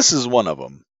 but this is one of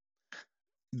them.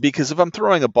 Because if I'm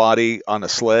throwing a body on a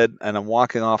sled and I'm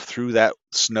walking off through that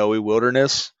snowy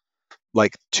wilderness,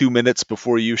 2 minutes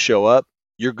before you show up,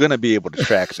 you're going to be able to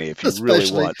track me if you really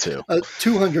want to. A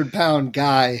 200-pound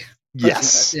guy.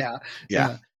 Yes.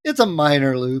 Yeah. It's a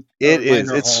minor loop. It is.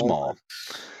 It's small.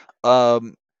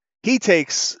 He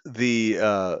takes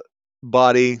the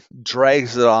body,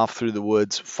 drags it off through the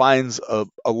woods, finds a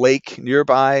lake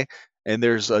nearby, and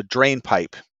there's a drain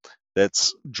pipe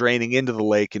that's draining into the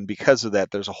lake, and because of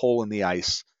that, there's a hole in the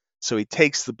ice. So he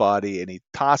takes the body and he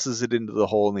tosses it into the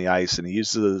hole in the ice, and he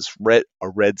uses a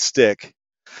red stick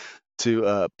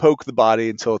to poke the body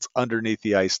until it's underneath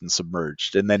the ice and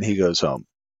submerged, and then he goes home.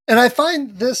 And I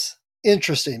find this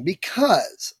interesting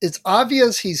because it's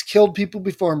obvious he's killed people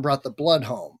before and brought the blood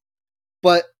home.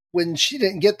 But when she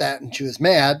didn't get that and she was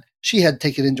mad, she had to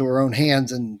take it into her own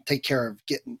hands and take care of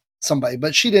getting somebody,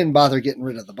 but she didn't bother getting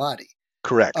rid of the body.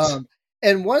 Correct.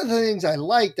 And one of the things I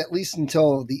liked, at least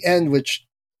until the end, which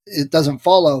it doesn't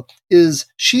follow, is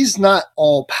she's not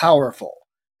all powerful.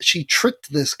 She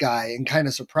tricked this guy and kind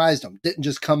of surprised him. Didn't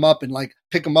just come up and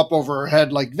pick him up over her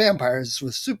head like vampires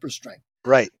with super strength.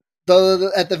 Right. Though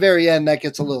at the very end, that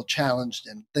gets a little challenged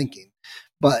in thinking,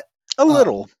 but a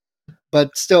little.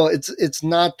 But still, it's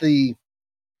not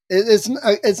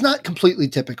completely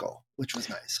typical, which was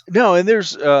nice. No, and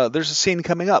there's a scene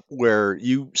coming up where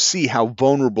you see how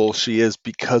vulnerable she is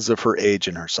because of her age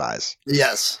and her size.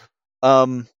 Yes.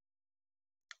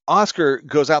 Oscar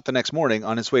goes out the next morning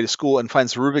on his way to school and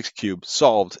finds the Rubik's Cube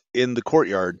solved in the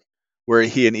courtyard where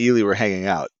he and Ely were hanging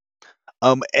out.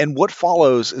 And what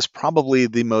follows is probably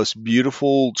the most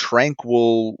beautiful,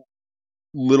 tranquil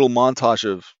little montage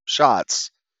of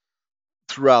shots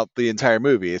throughout the entire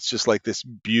movie. It's just like this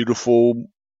beautiful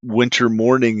winter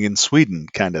morning in Sweden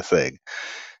kind of thing.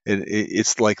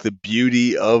 It's like the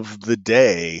beauty of the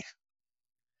day,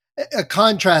 A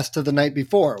contrast to the night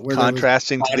before, where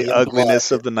contrasting to body the and ugliness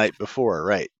blood. of the night before,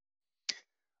 right?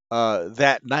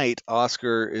 That night,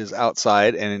 Oscar is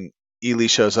outside and Ely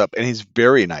shows up and he's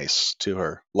very nice to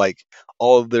her. Like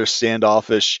all of their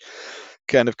standoffish,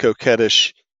 kind of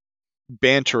coquettish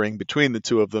bantering between the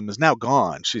two of them is now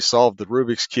gone. She solved the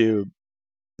Rubik's Cube.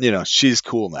 She's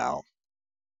cool now.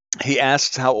 He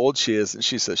asks how old she is, and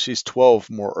she says she's 12,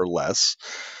 more or less.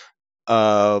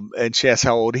 And she asks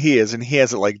how old he is, and he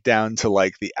has it like down to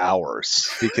like the hours.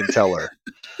 He can tell her.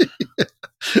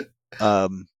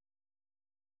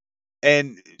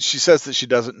 And she says that she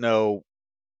doesn't know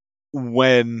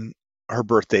when her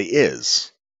birthday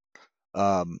is.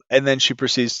 And then she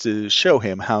proceeds to show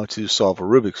him how to solve a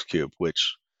Rubik's Cube,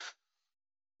 which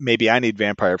maybe I need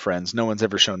vampire friends. No one's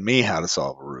ever shown me how to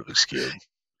solve a Rubik's Cube.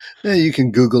 Yeah, you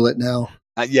can Google it now.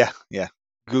 Yeah.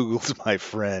 Google's my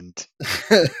friend.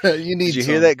 You need Did you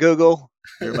hear that, Google?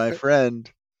 You're my friend.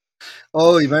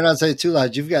 Oh, you better not say it too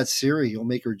loud. You've got Siri. You'll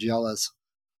make her jealous.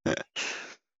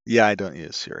 Yeah, I don't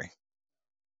use Siri.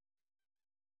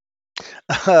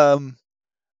 The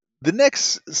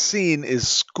next scene is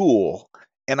school,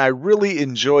 and I really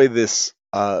enjoy this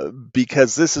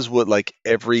because this is what like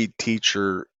every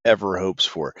teacher ever hopes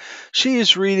for. She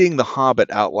is reading The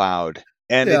Hobbit out loud,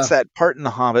 and Yeah. it's that part in The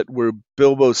Hobbit where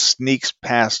Bilbo sneaks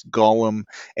past Gollum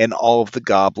and all of the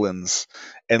goblins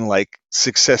and like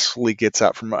successfully gets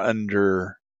out from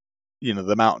under,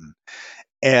 the mountain.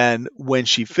 And when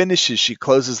she finishes, she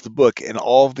closes the book, and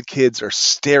all of the kids are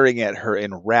staring at her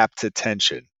in rapt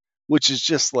attention, which is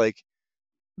just like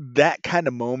that kind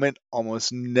of moment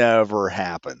almost never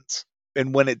happens.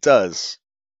 And when it does,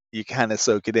 you kind of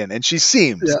soak it in. And she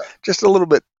seems just a little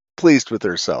bit pleased with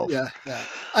herself. Yeah.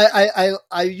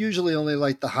 I usually only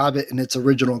like The Hobbit in its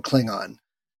original Klingon.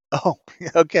 Oh,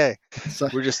 okay. So,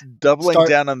 we're just doubling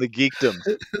down on the geekdom.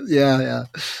 Yeah.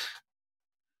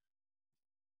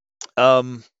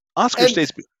 Oscar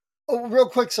states. Oh, real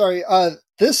quick, sorry.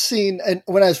 This scene, and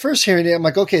when I was first hearing it, I'm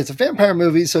like, okay, it's a vampire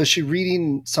movie, so is she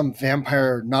reading some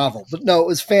vampire novel? But no, it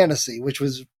was fantasy, which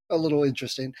was a little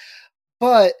interesting.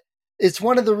 But it's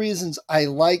one of the reasons I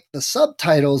like the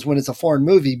subtitles when it's a foreign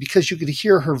movie, because you could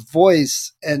hear her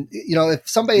voice, and if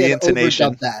somebody had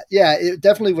overdubbed that, it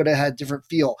definitely would have had a different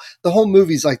feel. The whole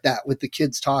movie's like that with the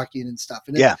kids talking and stuff.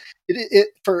 And it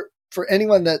for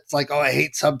anyone that's like, oh, I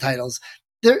hate subtitles.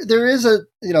 There is a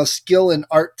skill and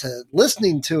art to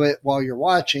listening to it while you're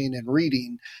watching and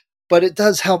reading, but it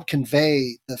does help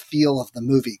convey the feel of the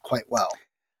movie quite well.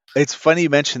 It's funny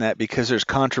you mention that because there's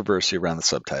controversy around the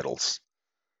subtitles.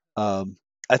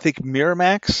 I think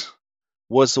Miramax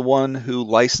was the one who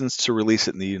licensed to release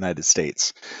it in the United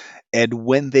States, and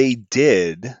when they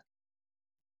did,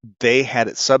 they had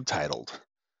it subtitled,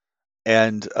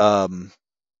 and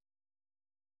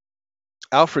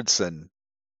Alfredson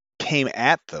came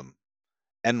at them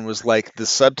and was like, the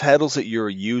subtitles that you're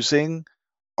using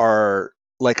are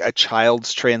like a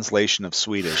child's translation of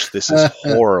Swedish. This is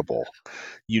horrible.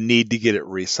 You need to get it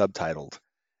resubtitled.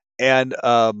 And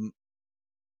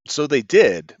so they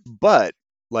did, but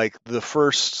like the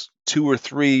first 2 or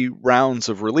 3 rounds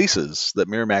of releases that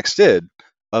Miramax did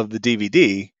of the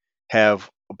DVD have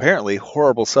apparently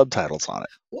horrible subtitles on it.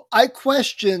 Well, I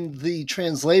questioned the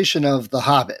translation of The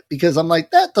Hobbit because I'm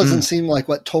like, that doesn't seem like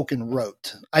what Tolkien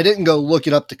wrote. I didn't go look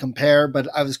it up to compare, but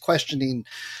I was questioning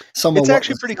some of It's what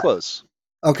actually pretty close.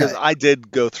 Okay. Because I did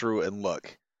go through and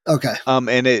look. Okay.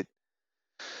 And it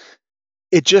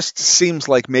just seems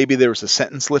like maybe there was a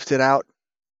sentence lifted out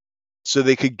so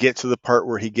they could get to the part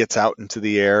where he gets out into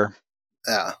the air.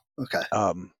 Yeah. Okay.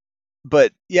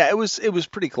 But yeah, it was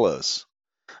pretty close.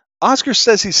 Oscar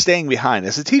says he's staying behind.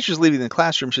 As the teacher's leaving the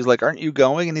classroom, she's like, "Aren't you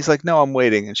going?" And he's like, "No, I'm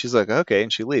waiting." And she's like, "Okay,"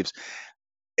 and she leaves.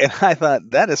 And I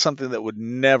thought that is something that would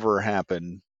never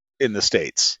happen in the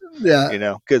States. Yeah.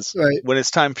 Because when it's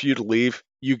time for you to leave,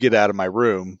 you get out of my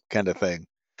room, kind of thing.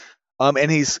 And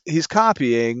he's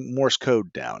copying Morse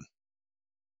code down.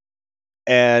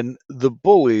 And the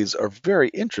bullies are very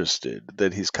interested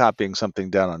that he's copying something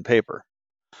down on paper.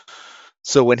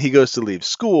 So when he goes to leave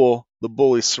school, the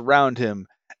bullies surround him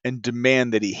and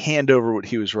demand that he hand over what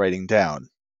he was writing down,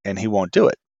 and he won't do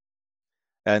it.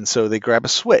 And so they grab a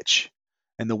switch,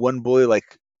 and the one bully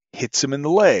hits him in the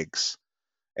legs,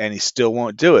 and he still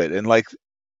won't do it. And like,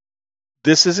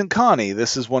 this isn't Connie.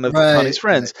 This is one of Connie's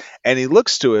friends. Right. And he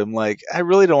looks to him like, I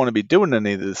really don't want to be doing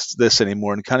any of this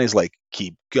anymore. And Connie's like,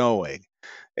 keep going.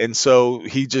 And so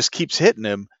he just keeps hitting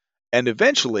him. And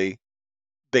eventually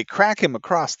they crack him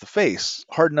across the face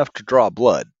hard enough to draw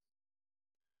blood.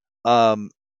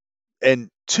 And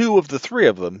two of the three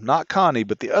of them, not Connie,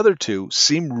 but the other two,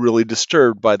 seem really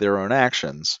disturbed by their own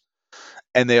actions.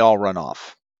 And they all run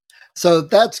off. So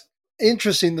that's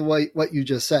interesting, the way what you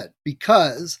just said,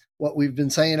 because what we've been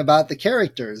saying about the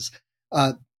characters,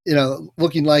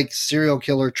 looking like serial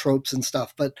killer tropes and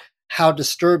stuff, but how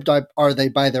disturbed are they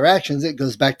by their actions? It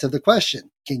goes back to the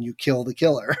question, can you kill the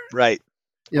killer? Right.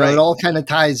 It all kind of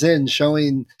ties in,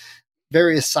 showing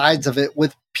various sides of it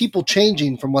with people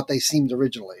changing from what they seemed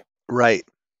originally. Right.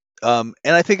 And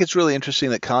I think it's really interesting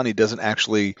that Connie doesn't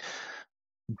actually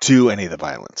do any of the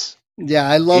violence. Yeah,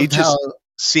 I loved how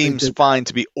seems fine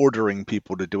to be ordering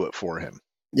people to do it for him.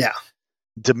 Yeah.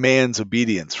 Demands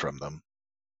obedience from them.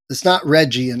 It's not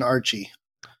Reggie and Archie.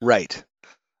 Right.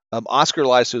 Oscar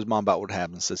lies to his mom about what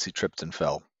happened, says he tripped and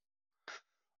fell.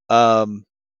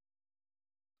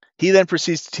 He then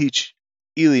proceeds to teach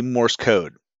Ely Morse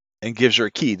code and gives her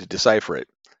a key to decipher it.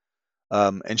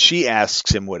 And she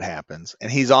asks him what happens,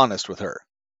 and he's honest with her.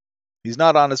 He's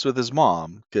not honest with his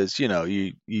mom because,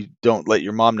 you don't let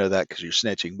your mom know that because you're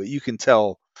snitching, but you can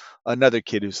tell another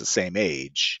kid who's the same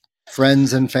age.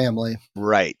 Friends and family.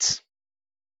 Right.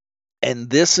 And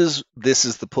this is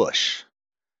the push.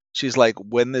 She's like,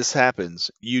 when this happens,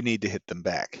 you need to hit them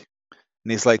back.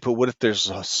 And he's like, but what if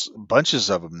there's bunches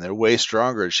of them? They're way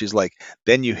stronger. She's like,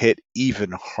 then you hit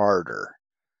even harder.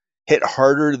 Hit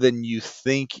harder than you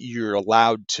think you're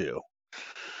allowed to.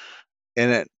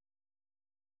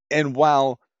 And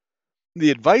while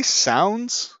the advice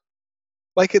sounds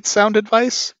like it's sound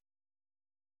advice,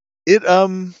 it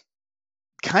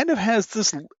kind of has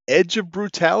this edge of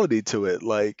brutality to it.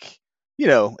 Like,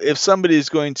 if somebody's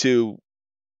going to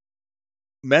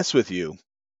mess with you,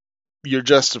 you're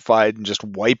justified in just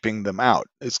wiping them out.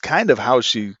 It's kind of how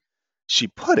she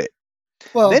put it.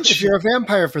 Well, if you're a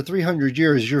vampire for 300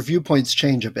 years, your viewpoints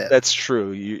change a bit. That's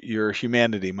true. Your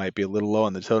humanity might be a little low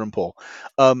on the totem pole.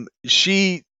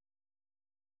 She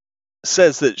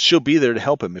says that she'll be there to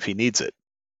help him if he needs it.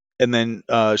 And then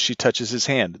she touches his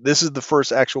hand. This is the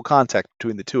first actual contact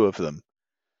between the two of them.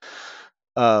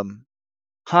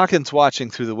 Hawkins watching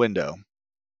through the window.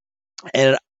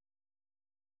 And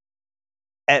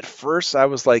at first I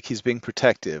was like, he's being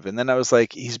protective. And then I was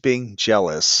like, he's being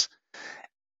jealous.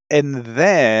 And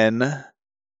then,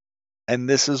 and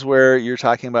this is where you're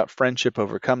talking about friendship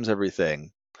overcomes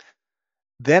everything.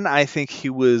 Then I think he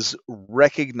was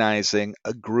recognizing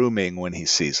a grooming when he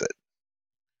sees it.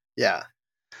 Yeah.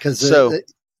 Because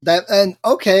that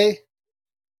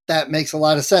makes a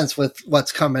lot of sense with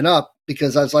what's coming up,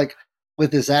 because I was like,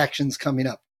 with his actions coming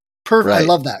up. Perfect. Right. I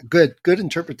love that. Good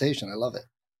interpretation. I love it.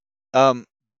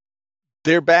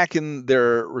 They're back in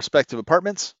their respective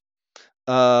apartments.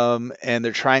 And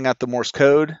they're trying out the Morse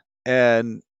code,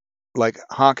 and like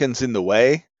Hawkins in the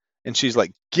way, and she's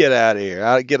like, get out of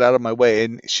here, get out of my way.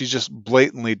 And she's just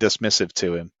blatantly dismissive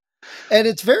to him. And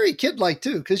it's very kid-like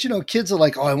too, because, kids are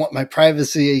like, oh, I want my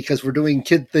privacy because we're doing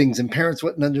kid things and parents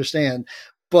wouldn't understand.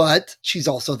 But she's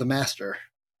also the master.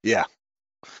 Yeah.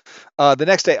 The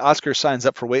next day, Oscar signs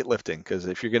up for weightlifting because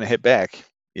if you're going to hit back,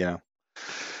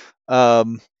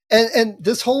 And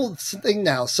this whole thing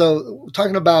now, so we're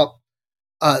talking about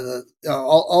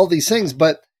all these things,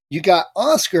 but you got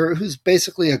Oscar, who's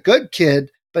basically a good kid,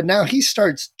 but now he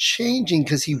starts changing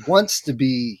because he wants to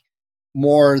be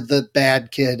more the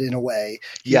bad kid in a way.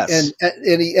 Yes.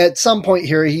 And he, at some point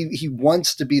here, he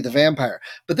wants to be the vampire,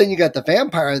 but then you got the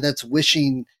vampire that's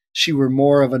wishing she were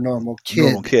more of a normal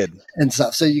kid and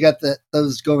stuff. So you got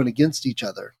those going against each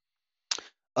other.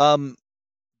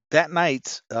 That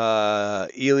night,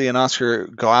 Ely and Oscar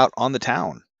go out on the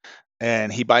town,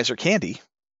 and he buys her candy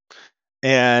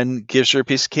and gives her a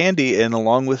piece of candy. And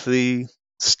along with the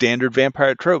standard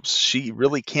vampire tropes, she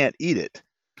really can't eat it.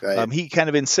 Right. He kind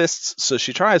of insists, so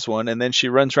she tries one, and then she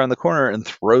runs around the corner and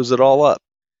throws it all up.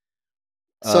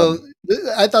 So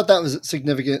I thought that was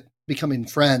significant, becoming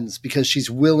friends, because she's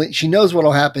willing. She knows what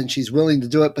will happen. She's willing to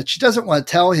do it, but she doesn't want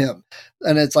to tell him.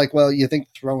 And it's like, well, you think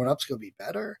throwing up's going to be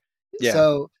better? Yeah.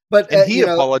 So, but and he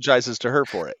apologizes to her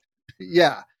for it.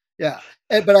 Yeah, yeah.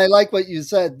 But I like what you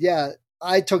said. Yeah,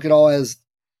 I took it all as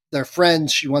they're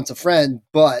friends. She wants a friend,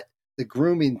 but the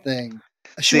grooming thing,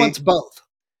 she wants both.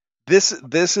 This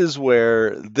is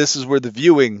where the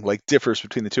viewing like differs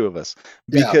between the two of us,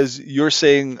 because you're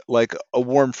saying like a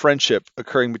warm friendship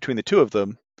occurring between the two of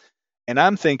them, and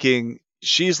I'm thinking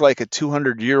she's like a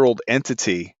 200-year-old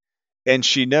entity, and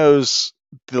she knows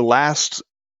the last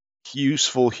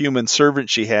useful human servant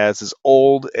she has is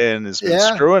old and has been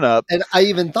screwing up. And I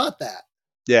even thought that.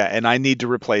 Yeah, and I need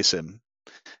to replace him.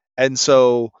 And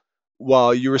so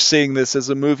while you were seeing this as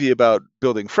a movie about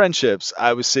building friendships,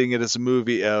 I was seeing it as a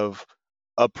movie of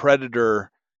a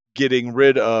predator getting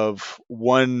rid of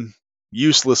one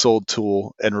useless old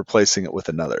tool and replacing it with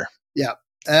another. Yeah.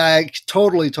 I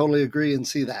totally agree and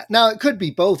see that. Now it could be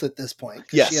both at this point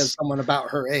because she has someone about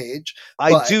her age.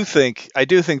 I do think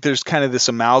there's kind of this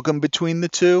amalgam between the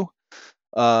two.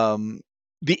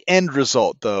 The end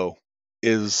result, though,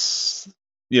 is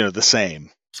the same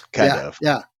kind of.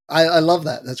 Yeah, I love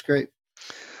that. That's great.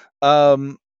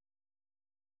 So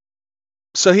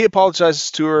he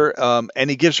apologizes to her, and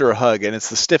he gives her a hug, and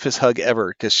it's the stiffest hug ever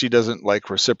because she doesn't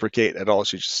reciprocate at all.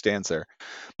 She just stands there.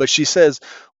 But she says,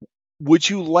 "Would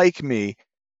you like me?"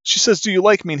 She says, "Do you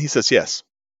like me?" And he says, "Yes."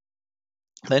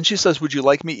 Then she says, "Would you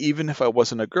like me even if I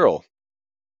wasn't a girl?"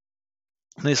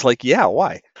 And he's like, "Yeah,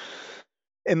 why?"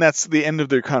 And that's the end of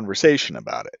their conversation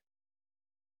about it.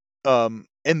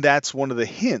 And that's one of the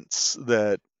hints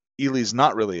that Ely's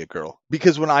not really a girl.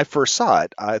 Because when I first saw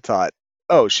it, I thought,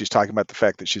 oh, she's talking about the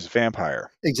fact that she's a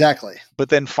vampire. Exactly. But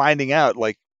then finding out,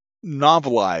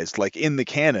 novelized, in the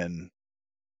canon,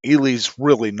 Ely's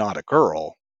really not a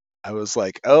girl. I was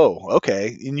like, oh,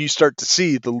 okay. And you start to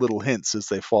see the little hints as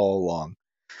they follow along.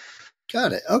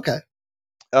 Got it. Okay.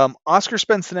 Oscar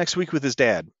spends the next week with his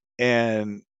dad,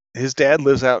 and his dad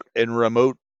lives out in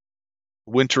remote,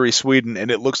 wintry Sweden,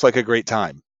 and it looks like a great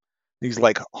time. He's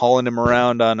hauling him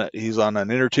around he's on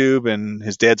an inner tube, and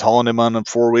his dad's hauling him on a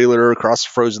 4-wheeler across the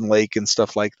frozen lake and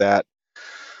stuff like that.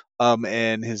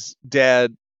 And his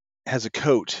dad has a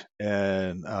coat,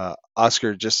 and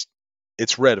Oscar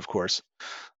it's red, of course.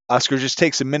 Oscar just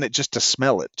takes a minute just to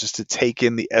smell it, just to take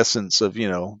in the essence of,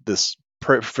 this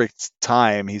perfect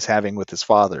time he's having with his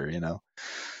father,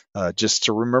 just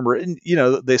to remember. And,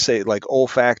 they say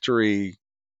olfactory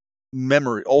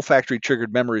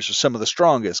triggered memories are some of the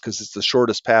strongest because it's the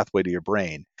shortest pathway to your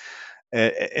brain.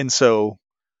 And so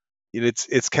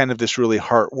it's kind of this really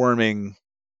heartwarming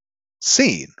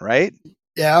scene, right?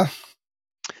 Yeah.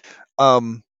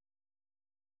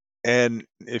 And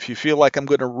if you feel like I'm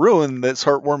going to ruin this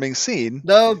heartwarming scene...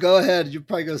 No, go ahead. You're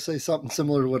probably going to say something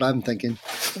similar to what I'm thinking.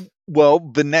 Well,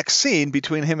 the next scene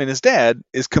between him and his dad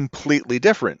is completely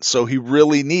different. So he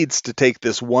really needs to take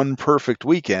this one perfect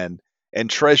weekend and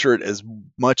treasure it as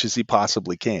much as he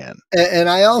possibly can. And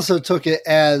I also took it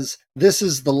as this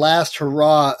is the last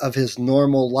hurrah of his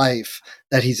normal life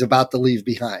that he's about to leave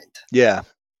behind. Yeah,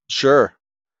 sure.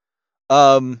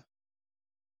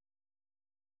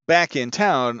 Back in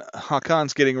town,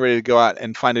 Hakon's getting ready to go out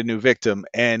and find a new victim,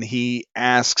 and he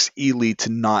asks Ely to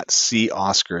not see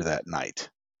Oscar that night.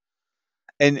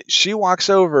 And she walks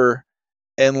over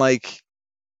and,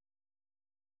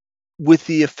 with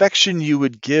the affection you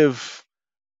would give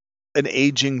an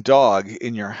aging dog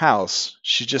in your house,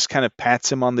 she just kind of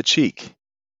pats him on the cheek.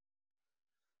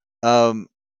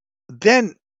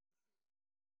 Then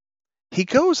he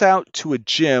goes out to a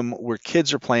gym where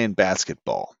kids are playing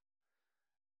basketball.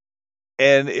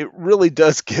 And it really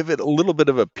does give it a little bit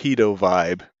of a pedo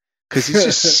vibe because he's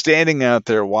just standing out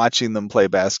there watching them play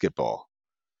basketball.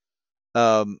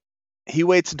 He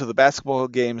waits until the basketball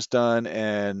game's done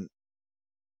and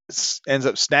ends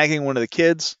up snagging one of the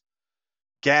kids,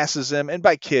 gasses him. And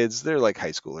by kids, they're like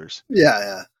high schoolers.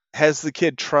 Yeah. Has the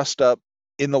kid trussed up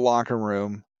in the locker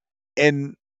room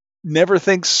and never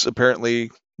thinks, apparently,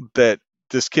 that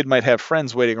this kid might have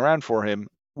friends waiting around for him,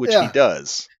 which he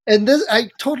does. And this,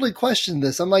 I totally questioned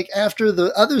this. I'm like, after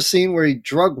the other scene where he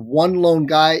drug one lone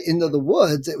guy into the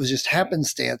woods, it was just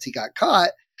happenstance he got caught.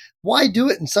 Why do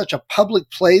it in such a public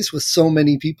place with so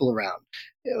many people around?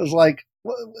 It was like,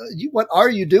 what are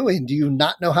you doing? Do you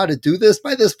not know how to do this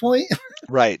by this point?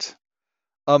 Right.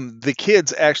 The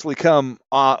kids actually come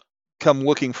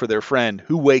looking for their friend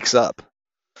who wakes up.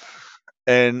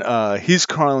 And he's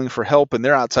calling for help, and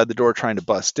they're outside the door trying to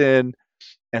bust in.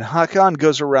 And Hakon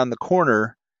goes around the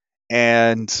corner,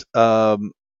 and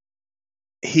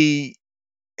he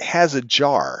has a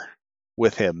jar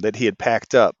with him that he had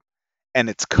packed up, and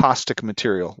it's caustic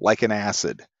material, like an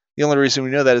acid. The only reason we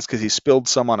know that is because he spilled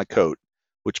some on a coat,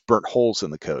 which burnt holes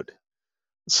in the coat.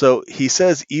 So he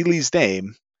says Ely's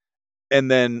name, and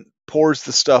then pours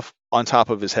the stuff on top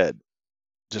of his head.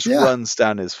 Just runs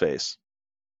down his face.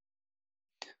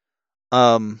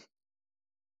 And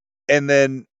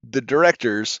then the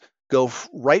directors go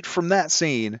right from that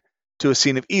scene to a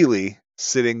scene of Ely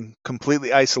sitting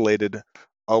completely isolated,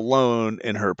 alone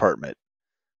in her apartment,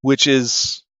 which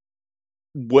is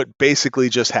what basically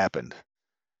just happened.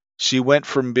 She went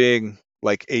from being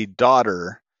like a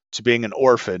daughter to being an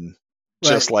orphan,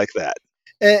 just Right. like that.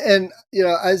 And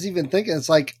I was even thinking, it's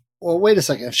like, well, wait a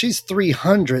second. If she's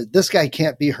 300, this guy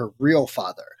can't be her real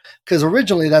father. Because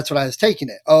originally that's what I was taking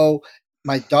it. Oh,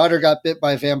 my daughter got bit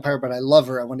by a vampire, but I love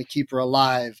her. I want to keep her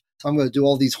alive. So I'm going to do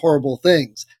all these horrible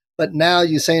things. But now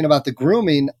you're saying about the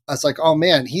grooming, I was like, oh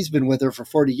man, he's been with her for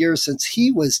 40 years since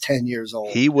he was 10 years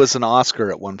old. He was an Oscar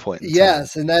at one point in time.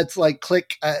 Yes, and that's like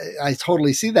click. I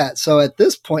totally see that. So at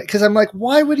this point, because I'm like,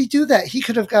 why would he do that? He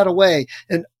could have got away.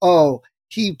 And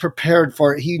he prepared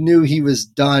for it. He knew he was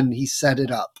done. He set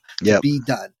it up to be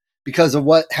done because of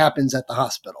what happens at the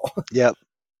hospital. Yep.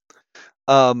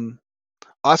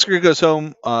 Oscar goes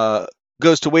home,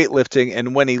 goes to weightlifting,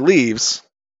 and when he leaves,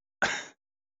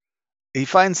 he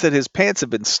finds that his pants have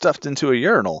been stuffed into a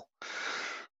urinal.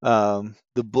 The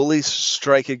bullies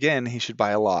strike again. He should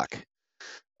buy a lock.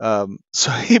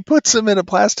 So he puts him in a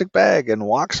plastic bag and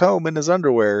walks home in his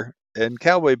underwear and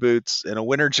cowboy boots and a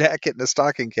winter jacket and a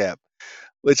stocking cap,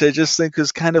 which I just think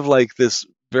is kind of like this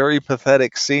very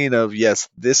pathetic scene of, yes,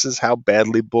 this is how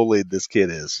badly bullied this kid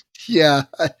is. Yeah,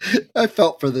 I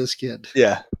felt for this kid.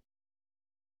 Yeah.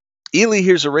 Ely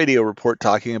hears a radio report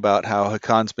talking about how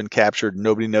Hakan's been captured and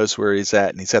nobody knows where he's at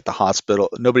and he's at the hospital.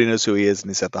 Nobody knows who he is and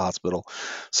he's at the hospital.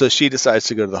 So she decides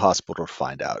to go to the hospital to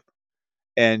find out.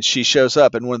 And she shows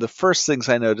up, and one of the first things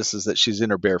I notice is that she's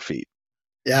in her bare feet.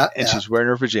 Yeah. And she's wearing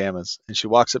her pajamas, and she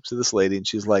walks up to this lady and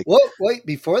she's like, whoa, wait,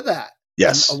 before that.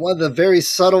 Yes. One of the very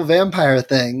subtle vampire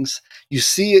things, you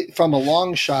see it from a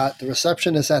long shot, the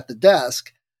receptionist at the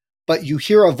desk, but you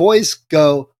hear a voice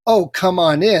go, oh, come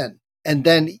on in. And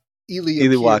then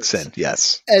Ely walks in,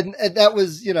 yes. And that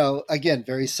was, again,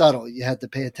 very subtle. You had to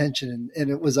pay attention. And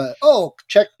it was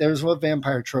check, there's one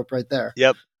vampire trope right there.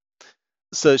 Yep.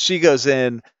 So she goes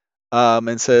in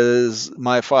and says,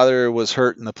 my father was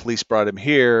hurt and the police brought him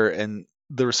here. And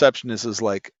the receptionist is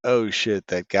like, oh, shit,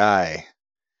 that guy.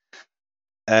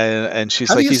 And she's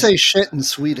How like, do you say shit in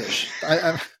Swedish?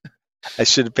 I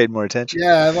should have paid more attention.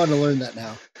 Yeah, I want to learn that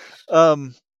now.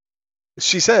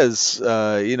 She says,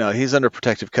 he's under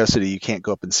protective custody. You can't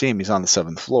go up and see him. He's on the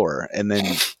 7th floor. And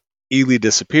then Ely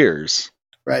disappears.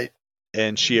 Right.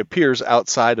 And she appears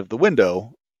outside of the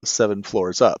window 7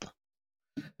 floors up.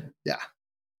 Yeah.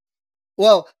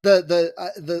 Well,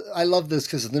 I love this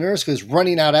because the nurse goes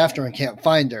running out after her and can't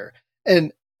find her.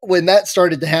 And when that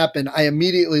started to happen, I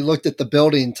immediately looked at the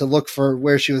building to look for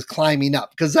where she was climbing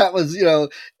up because that was,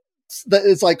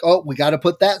 it's like, oh, we got to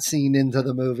put that scene into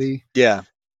the movie. Yeah.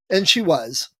 And she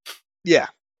was. Yeah.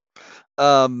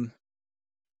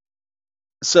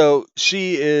 So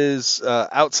she is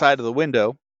outside of the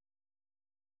window.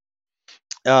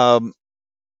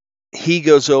 He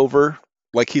goes over,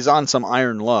 like he's on some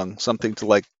iron lung, something to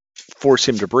like force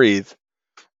him to breathe.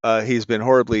 He's been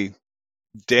horribly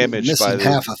damaged by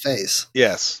half a face.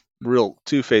 Yes, real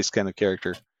two-faced kind of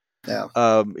character.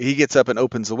 Yeah. He gets up and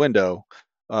opens the window,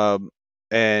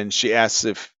 and she asks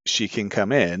if she can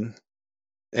come in,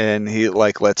 and he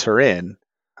lets her in,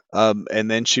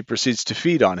 and then she proceeds to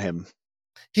feed on him.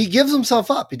 He gives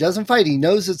himself up. He doesn't fight. He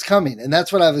knows it's coming. And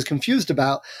that's what I was confused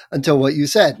about until what you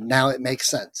said. Now it makes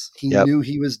sense. He knew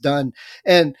he was done.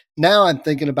 And now I'm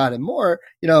thinking about it more.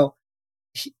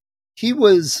 He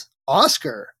was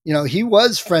Oscar. He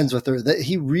was friends with her, that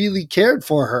he really cared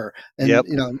for her.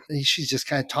 And, she's just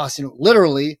kind of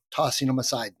literally tossing him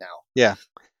aside now. Yeah.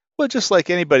 Well, just like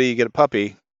anybody, you get a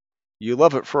puppy, you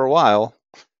love it for a while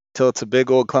till it's a big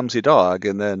old clumsy dog.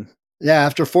 And then. Yeah,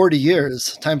 after 40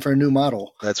 years, time for a new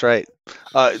model. That's right.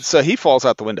 So he falls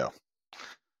out the window,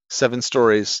 7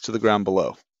 stories to the ground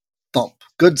below. Thump.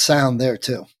 Good sound there,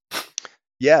 too.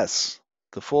 Yes.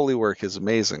 The Foley work is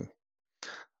amazing.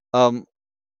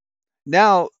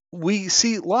 Now we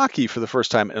see Lockie for the first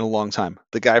time in a long time,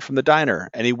 the guy from the diner,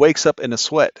 and he wakes up in a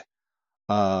sweat,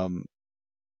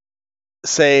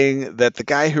 saying that the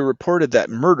guy who reported that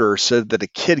murder said that a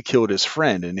kid killed his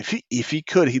friend, and if he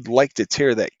could, he'd like to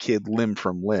tear that kid limb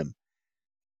from limb.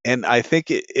 And I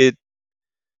think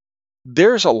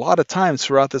there's a lot of times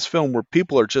throughout this film where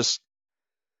people are just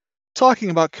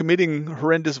talking about committing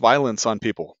horrendous violence on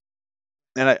people.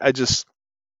 And I just,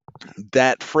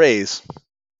 that phrase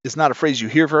is not a phrase you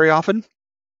hear very often.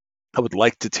 I would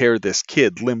like to tear this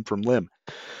kid limb from limb.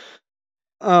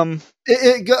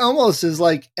 It almost is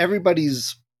like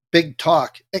everybody's big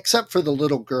talk, except for the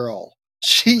little girl.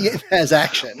 She has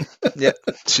action. Yeah,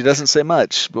 she doesn't say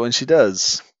much, but when she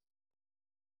does.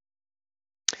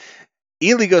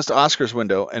 Ely goes to Oscar's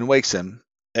window and wakes him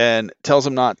and tells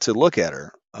him not to look at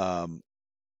her,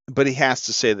 but he has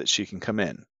to say that she can come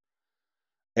in.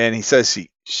 And he says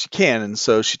she can, and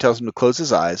so she tells him to close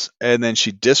his eyes, and then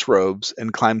she disrobes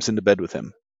and climbs into bed with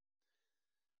him.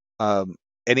 And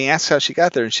he asks how she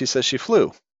got there, and she says she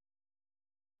flew.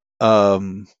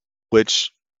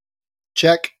 Which,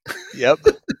 check. Yep.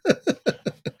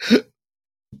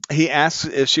 He asks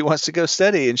if she wants to go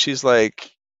steady, and she's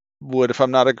like, what if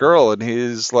I'm not a girl? And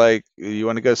he's like, you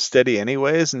want to go steady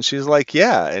anyways? And she's like,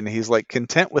 yeah. And he's like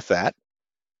content with that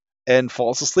and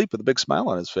falls asleep with a big smile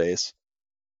on his face.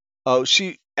 Oh,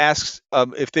 she asks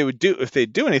if they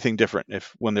do anything different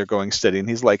when they're going steady, and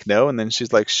he's like, no. And then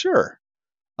she's like, sure.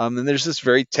 And there's this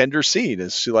very tender scene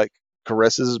as she like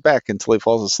caresses his back until he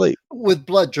falls asleep with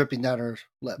blood dripping down her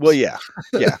lips. Well, yeah.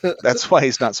 That's why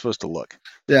he's not supposed to look.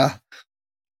 Yeah.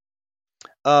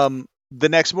 The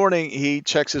next morning, he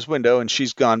checks his window, and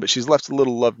she's gone, but she's left a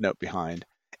little love note behind,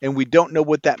 and we don't know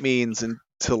what that means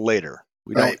until later.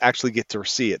 We don't actually get to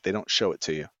see it. They don't show it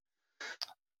to you.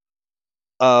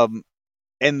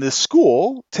 And the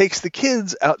school takes the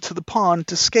kids out to the pond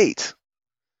to skate,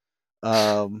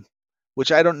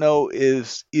 which I don't know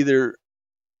is either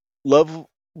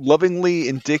lovingly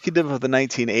indicative of the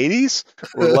 1980s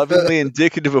or lovingly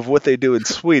indicative of what they do in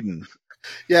Sweden.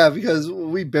 Yeah, because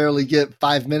we barely get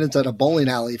 5 minutes at a bowling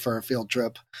alley for a field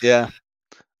trip. Yeah.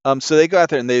 So they go out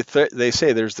there and they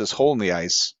say there's this hole in the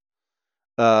ice.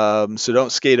 So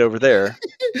don't skate over there.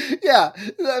 Yeah.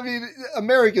 I mean,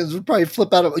 Americans would probably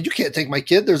flip out of, you can't take my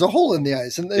kid. There's a hole in the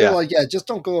ice. And they're like, yeah, just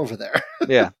don't go over there.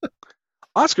 Yeah.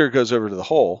 Oscar goes over to the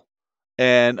hole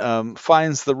and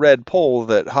finds the red pole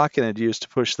that Hawken had used to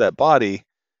push that body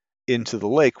into the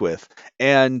lake with.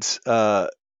 And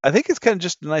I think it's kind of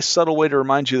just a nice subtle way to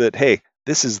remind you that, hey,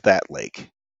 this is that lake.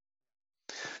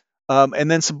 And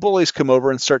then some bullies come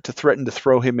over and start to threaten to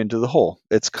throw him into the hole.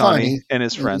 It's Connie and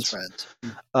his friends.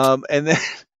 And then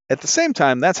at the same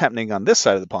time, that's happening on this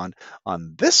side of the pond.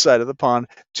 On this side of the pond,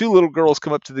 two little girls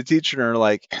come up to the teacher and are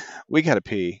like, we got to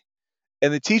pee.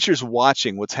 And the teacher's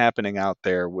watching what's happening out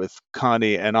there with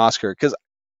Connie and Oscar because,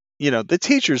 the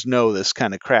teachers know this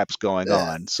kind of crap's going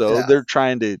on. So they're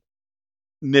trying to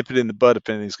nip it in the bud if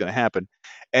anything's going to happen.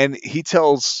 And he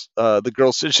tells the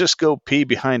girls to just go pee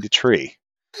behind a tree.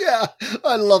 Yeah,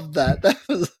 I love that. That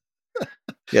was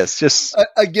yes, just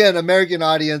again, American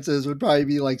audiences would probably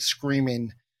be like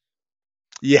screaming.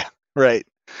 Yeah, right.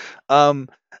 The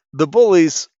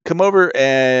bullies come over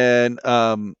and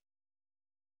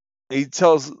he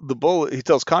tells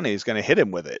Connie he's going to hit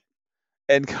him with it.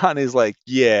 And Connie's like,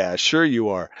 yeah, sure you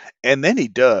are. And then he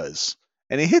does.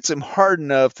 And he hits him hard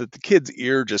enough that the kid's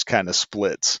ear just kind of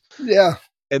splits. Yeah.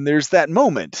 And there's that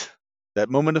moment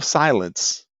of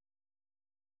silence.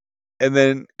 And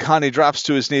then Connie drops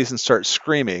to his knees and starts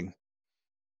screaming.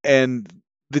 And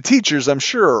the teachers, I'm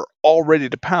sure, are all ready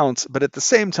to pounce. But at the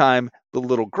same time, the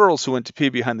little girls who went to pee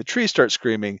behind the tree start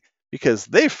screaming because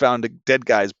they found a dead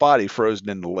guy's body frozen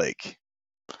in the lake.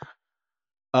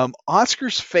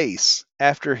 Oscar's face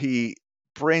after he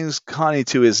brings Connie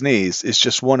to his knees is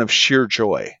just one of sheer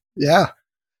joy. Yeah.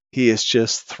 He is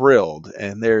just thrilled.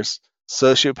 And there's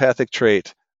sociopathic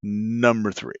trait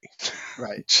number 3.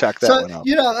 Right. Check that one out.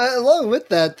 Along with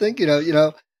that, think,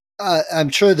 I'm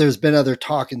sure there's been other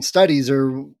talk in studies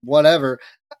or whatever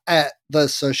at the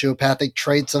sociopathic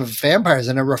traits of vampires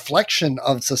and a reflection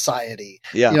of society.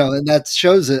 Yeah. And that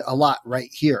shows it a lot right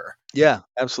here. Yeah,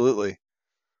 absolutely.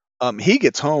 He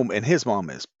gets home and his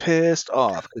mom is pissed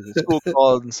off because the school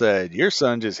called and said, your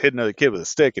son just hit another kid with a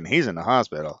stick and he's in the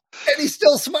hospital. And he's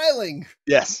still smiling.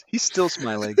 Yes, he's still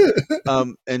smiling.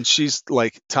 And she's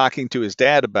like talking to his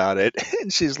dad about it.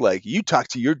 And she's like, you talk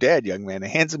to your dad, young man.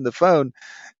 And hands him the phone.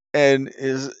 And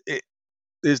his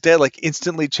dad like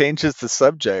instantly changes the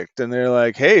subject. And they're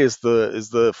like, hey, is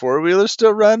the 4-wheeler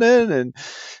still running? And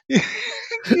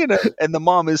and the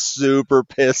mom is super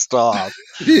pissed off.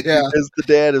 Yeah. Because the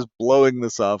dad is blowing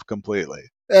this off completely.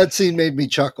 That scene made me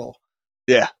chuckle.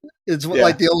 Yeah. It's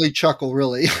like the only chuckle,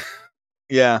 really.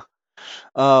 Yeah.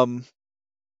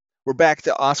 We're back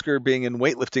to Oscar being in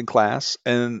weightlifting class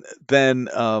and then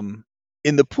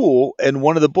in the pool, and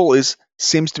one of the bullies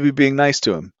seems to be being nice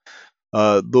to him.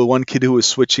 The one kid who was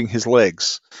switching his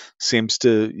legs seems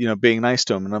to, being nice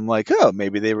to him. And I'm like, oh,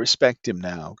 maybe they respect him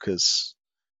now because,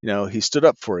 he stood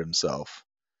up for himself.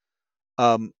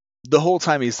 The whole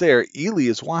time he's there, Ely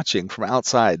is watching from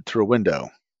outside through a window.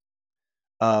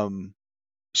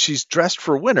 She's dressed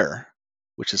for winter,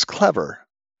 which is clever,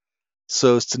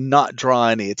 so as to not draw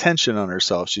any attention on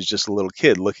herself. She's just a little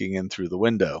kid looking in through the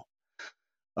window.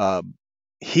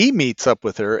 He meets up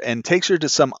with her and takes her to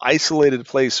some isolated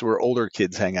place where older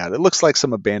kids hang out. It looks like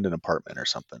some abandoned apartment or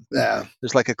something. Yeah.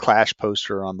 There's like a Clash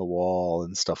poster on the wall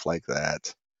and stuff like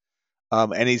that.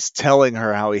 And he's telling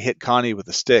her how he hit Connie with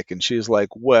a stick, and she's like,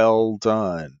 "Well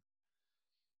done."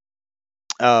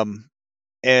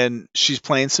 And she's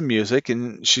playing some music,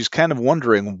 and she's kind of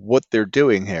wondering what they're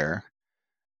doing here.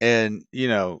 And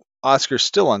Oscar's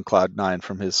still on cloud nine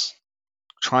from his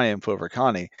triumph over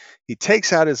Connie. He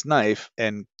takes out his knife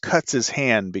and cuts his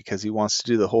hand because he wants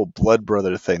to do the whole blood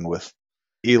brother thing with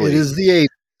Ely. It is the 80s,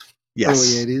 yes,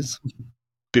 early 80s.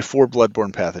 Before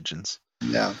bloodborne pathogens.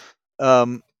 Yeah.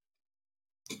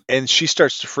 And she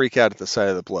starts to freak out at the sight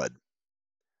of the blood.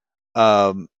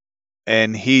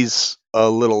 And he's a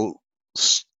little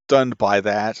stunned by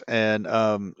that,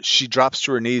 and she drops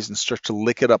to her knees and starts to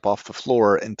lick it up off the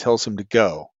floor and tells him to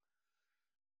go.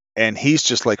 And he's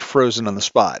just like frozen on the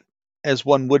spot, as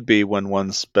one would be when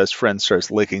one's best friend starts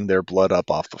licking their blood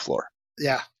up off the floor.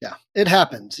 Yeah, it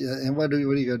happens. And what are you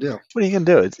going to do? What are you going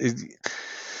to do?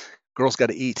 Girl's got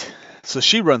to eat, so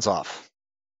she runs off.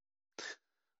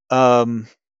 The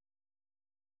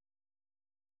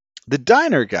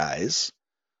diner guys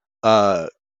are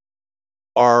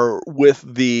with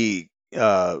the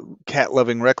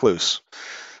cat-loving recluse,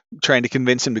 trying to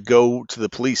convince him to go to the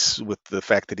police with the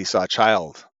fact that he saw a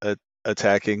child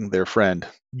attacking their friend.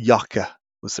 Yaka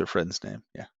was their friend's name.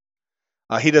 Yeah.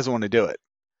 He doesn't want to do it.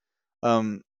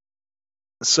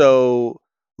 So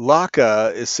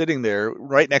Laka is sitting there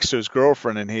right next to his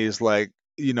girlfriend, and he's like,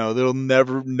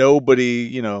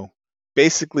 nobody,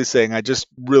 basically saying, I just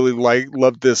really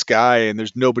love this guy, and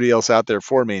there's nobody else out there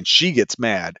for me. And she gets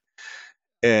mad,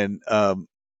 and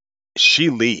she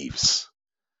leaves.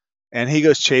 And he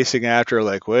goes chasing after her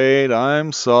like, wait,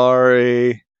 I'm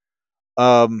sorry.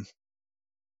 And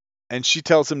she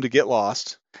tells him to get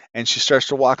lost, and she starts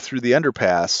to walk through the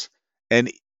underpass,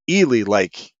 and Ely,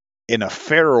 like in a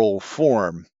feral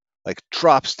form, like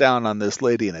drops down on this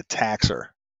lady and attacks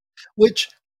her. Which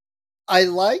I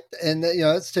liked, and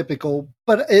it's typical,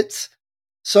 but it's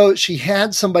so she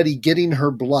had somebody getting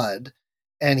her blood,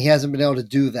 and he hasn't been able to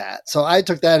do that. So I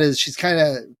took that as she's kind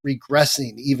of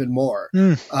regressing even more,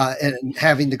 and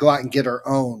having to go out and get her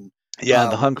own. Yeah,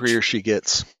 the hungrier she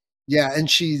gets. Yeah,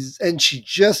 and she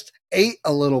just ate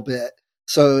a little bit,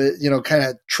 so it, kind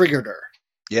of triggered her.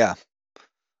 Yeah.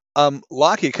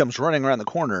 Lockie comes running around the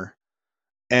corner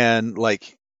and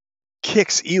like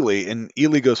kicks Ely, and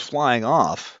Ely goes flying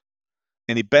off,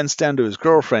 and he bends down to his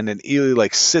girlfriend, and Ely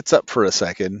like sits up for a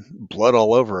second, blood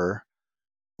all over her.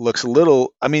 Looks a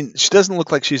little, she doesn't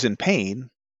look like she's in pain,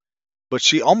 but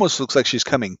she almost looks like she's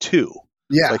coming to.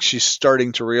 Yeah. Like she's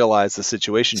starting to realize the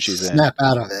situation she's in. Snap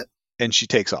out of it. And she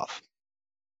takes off.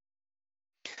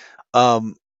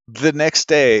 The next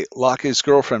day, Lockie's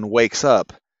girlfriend wakes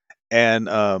up, and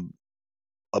a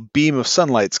beam of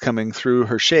sunlight's coming through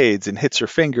her shades and hits her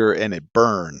finger, and it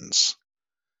burns.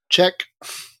 Check.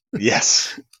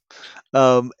 Yes.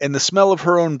 And the smell of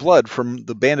her own blood from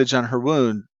the bandage on her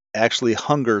wound actually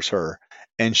hungers her,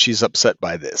 and she's upset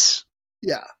by this.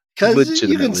 Yeah, because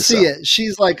you can see it.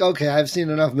 She's like, okay, I've seen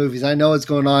enough movies. I know what's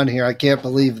going on here. I can't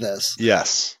believe this.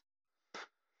 Yes.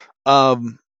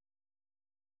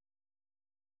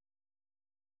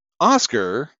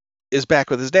 Oscar is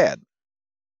back with his dad,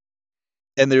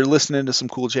 and they're listening to some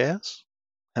cool jazz,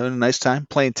 having a nice time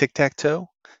playing tic-tac-toe.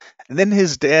 And then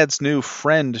his dad's new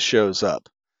friend shows up,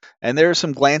 and there are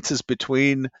some glances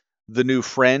between the new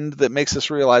friend that makes us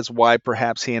realize why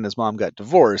perhaps he and his mom got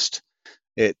divorced.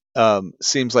 It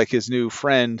seems like his new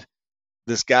friend,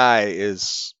 this guy,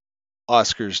 is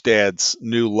Oscar's dad's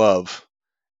new love,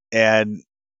 and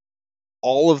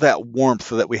all of that warmth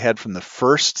that we had from the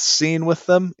first scene with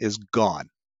them is gone.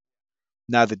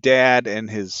 Now the dad and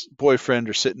his boyfriend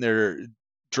are sitting there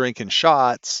drinking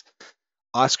shots.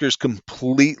 Oscar's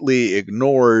completely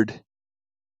ignored,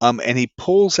 and he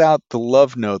pulls out the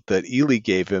love note that Ely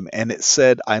gave him, and it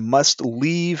said, I must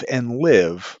leave and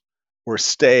live or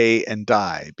stay and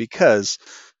die, because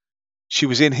she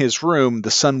was in his room, the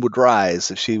sun would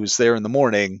rise. If she was there in the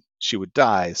morning, she would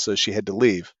die, so she had to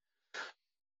leave.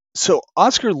 So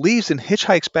Oscar leaves and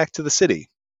hitchhikes back to the city.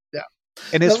 Yeah.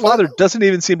 And his father doesn't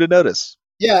even seem to notice.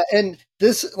 Yeah, and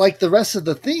this, like the rest of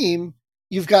the theme,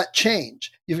 you've got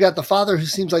change. You've got the father who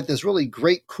seems like this really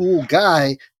great, cool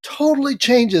guy, totally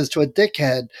changes to a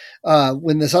dickhead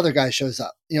when this other guy shows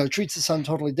up. Treats the son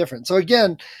totally different. So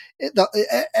again,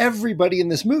 everybody in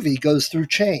this movie goes through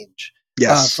change.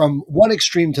 Yes. From one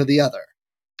extreme to the other.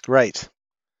 Right.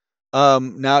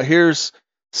 Now here's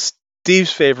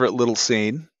Steve's favorite little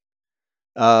scene.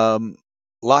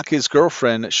 Lockie's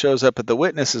girlfriend shows up at the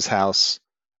witness's house,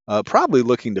 probably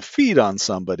looking to feed on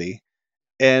somebody.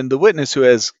 And the witness, who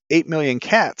has 8 million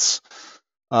cats,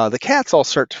 the cats all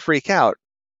start to freak out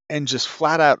and just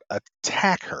flat out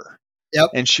attack her.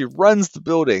 Yep. and she runs the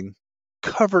building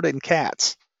covered in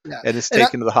cats Yeah. and is And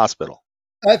taken to the hospital.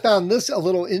 I found this a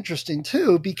little interesting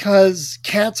too, because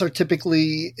cats are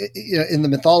typically, in the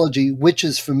mythology,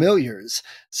 witches' familiars.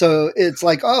 So it's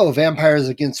like, oh, vampires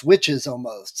against witches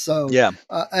almost. So, Yeah.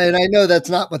 and I know that's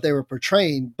not what they were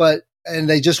portraying, and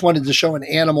they just wanted to show an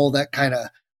animal that kind of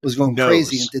was going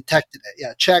crazy and detected it.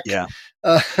 Yeah, check. Yeah.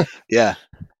 Uh, Yeah.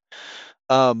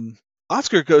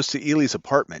 Oscar goes to Ely's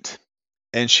apartment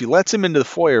and she lets him into the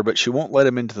foyer, but she won't let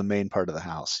him into the main part of the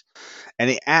house. And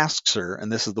he asks her, and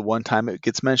this is the one time it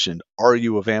gets mentioned, "Are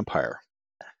you a vampire?"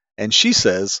 And she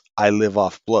says, "I live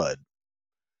off blood."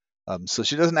 So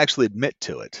she doesn't actually admit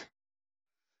to it.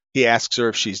 He asks her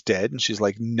if she's dead, and she's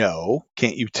like, "No,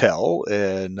 can't you tell?"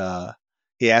 And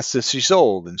he asks if she's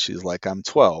old, and she's like, "I'm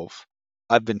 12.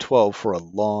 I've been 12 for a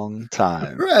long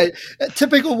time." right. A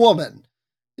typical woman.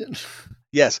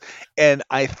 Yes. And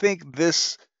I think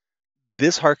this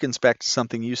harkens back to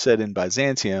something you said in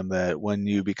Byzantium, that when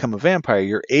you become a vampire,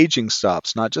 your aging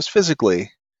stops, not just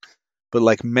physically, but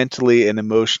like mentally and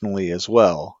emotionally as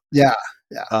well. Yeah.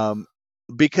 Yeah.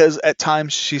 Because at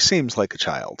times she seems like a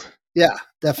child. Yeah,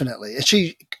 definitely. And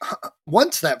she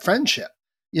wants that friendship.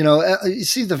 You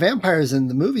see the vampires in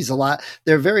the movies a lot.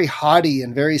 They're very haughty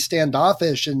and very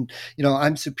standoffish, and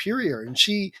I'm superior. And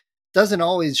she doesn't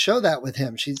always show that with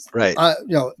him. She's right,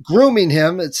 grooming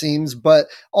him, it seems, but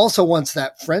also wants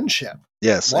that friendship.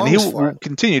 Yes, and he will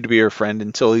continue to be her friend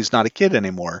until he's not a kid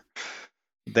anymore.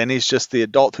 Then he's just the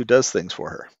adult who does things for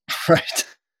her, right?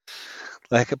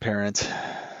 Like a parent.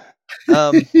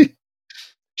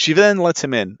 She then lets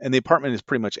him in, and the apartment is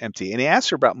pretty much empty. And he asks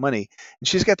her about money, and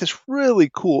she's got this really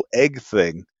cool egg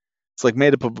thing. It's like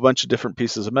made up of a bunch of different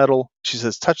pieces of metal. She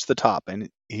says, "Touch the top," and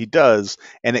he does,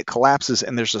 and it collapses,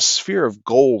 and there's a sphere of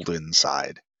gold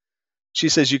inside. She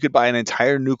says you could buy an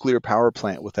entire nuclear power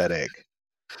plant with that egg.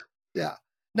 Yeah.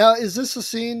 Now, is this a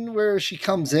scene where she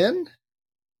comes in?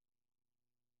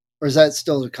 Or is that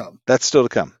still to come? That's still to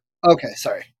come. Okay,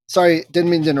 sorry,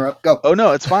 didn't mean to interrupt. Go. Oh,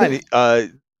 no, it's fine.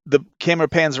 The camera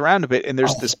pans around a bit, and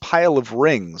there's this pile of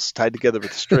rings tied together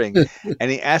with string,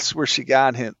 and he asks where she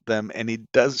got them, and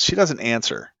she doesn't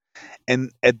answer.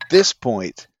 And at this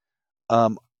point,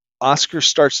 Oscar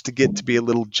starts to get to be a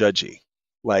little judgy.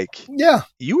 Like, yeah,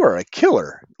 you are a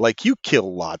killer. Like, you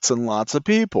kill lots and lots of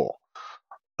people.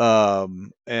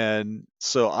 And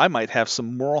so I might have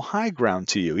some moral high ground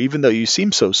to you, even though you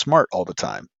seem so smart all the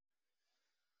time.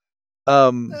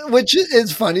 Which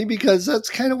is funny because that's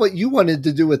kind of what you wanted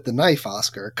to do with the knife,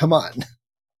 Oscar. Come on.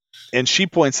 And she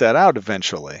points that out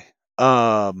eventually.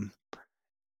 So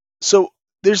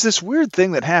there's this weird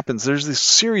thing that happens. There's this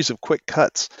series of quick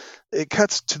cuts. It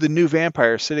cuts to the new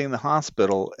vampire sitting in the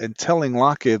hospital and telling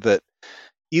Locke that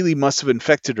Ely must have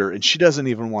infected her and she doesn't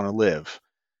even want to live.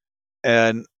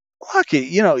 And Locke,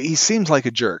 he seems like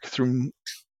a jerk through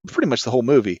pretty much the whole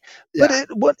movie. Yeah.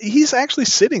 But he's actually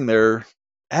sitting there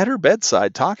at her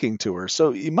bedside talking to her,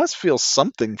 so he must feel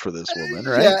something for this woman,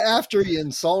 right? Yeah, after he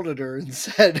insulted her and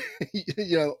said,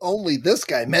 only this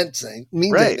guy means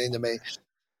anything to me.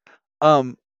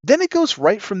 Then it goes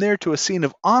right from there to a scene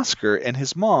of Oscar and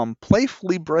his mom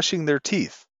playfully brushing their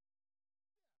teeth.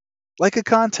 Like a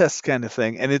contest kind of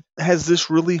thing, and it has this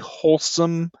really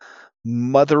wholesome,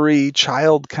 mothery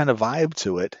child kind of vibe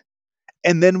to it.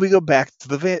 And then we go back to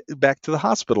the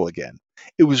hospital again.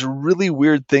 It was a really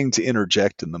weird thing to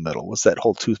interject in the middle. Was that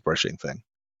whole toothbrushing thing?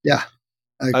 Yeah,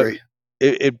 I agree.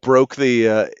 It broke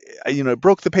the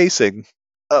pacing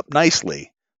up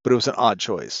nicely, but it was an odd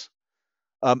choice.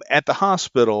 At the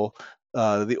hospital,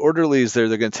 the orderlies there,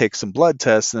 they're going to take some blood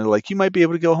tests, and they're like, "You might be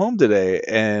able to go home today."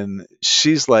 And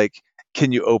she's like,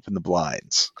 "Can you open the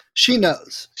blinds?" She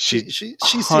knows. She's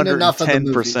seen enough of the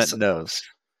movies. 110% knows.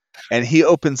 And he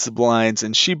opens the blinds,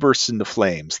 and she bursts into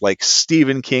flames, like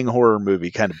Stephen King horror movie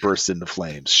kind of bursts into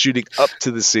flames, shooting up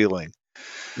to the ceiling.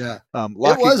 Yeah. It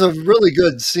was a really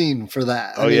good scene for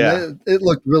that. Oh, yeah. It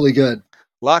looked really good.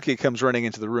 Locke comes running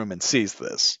into the room and sees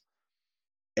this.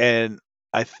 And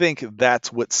I think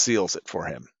that's what seals it for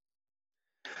him.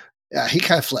 Yeah, he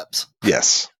kind of flips.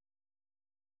 Yes.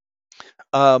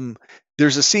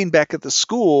 There's a scene back at the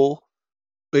school.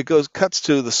 It cuts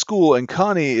to the school, and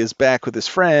Connie is back with his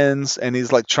friends, and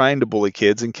he's like trying to bully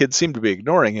kids, and kids seem to be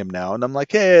ignoring him now. And I'm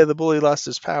like, hey, the bully lost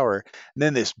his power. And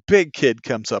then this big kid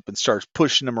comes up and starts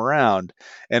pushing him around,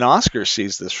 and Oscar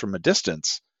sees this from a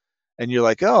distance. And you're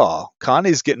like, oh,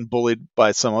 Connie's getting bullied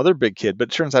by some other big kid, but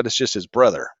it turns out it's just his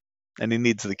brother, and he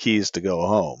needs the keys to go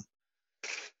home.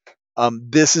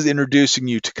 This is introducing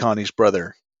you to Connie's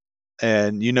brother,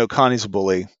 and Connie's a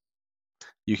bully.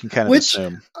 You can kind of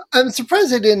assume. I'm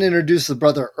surprised they didn't introduce the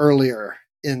brother earlier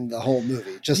in the whole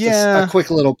movie. Just Yeah. a quick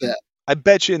little bit. I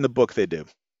bet you in the book they do.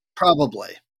 Probably.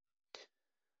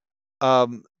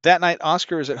 That night,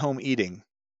 Oscar is at home eating,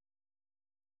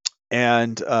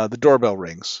 and the doorbell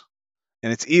rings,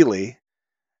 and it's Ely,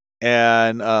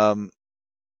 and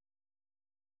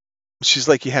she's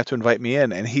like, "You have to invite me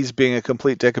in," and he's being a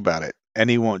complete dick about it, and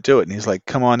he won't do it, and he's like,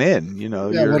 "Come on in,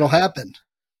 Yeah, what'll happen?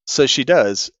 So she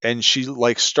does, and she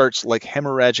like starts like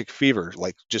hemorrhagic fever,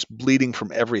 like just bleeding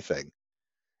from everything,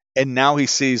 and now he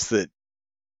sees that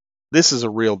this is a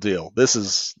real deal. This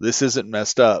isn't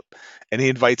messed up, and he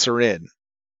invites her in.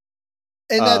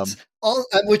 And that's all,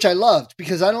 which I loved,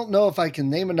 because I don't know if I can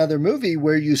name another movie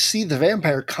where you see the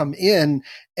vampire come in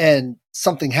and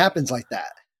something happens like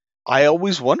that. I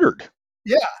always wondered.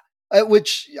 Yeah.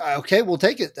 Which, okay, we'll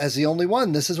take it as the only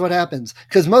one. This is what happens.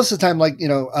 Because most of the time, like,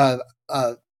 you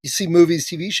see movies,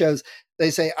 TV shows,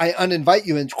 they say, I uninvite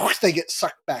you, and whoosh, they get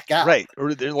sucked back out. Right.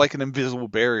 Or they're like an invisible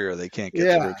barrier they can't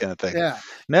get through, kind of thing. Yeah.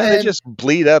 No, they just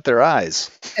bleed out their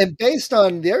eyes. And based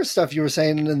on the other stuff you were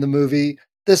saying in the movie,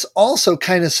 this also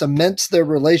kind of cements their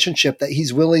relationship, that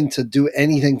he's willing to do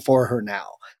anything for her now.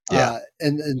 Yeah.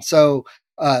 And so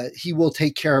he will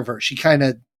take care of her. She kind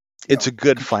of... It's a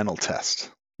good final test.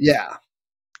 Yeah.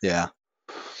 Yeah.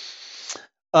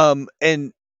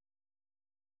 And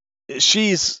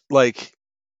she's like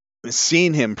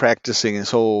seen him practicing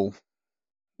his whole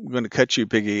 "I'm going to cut you,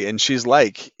 piggy," and she's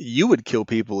like, "You would kill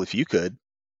people if you could.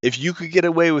 If you could get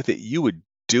away with it, you would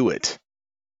do it."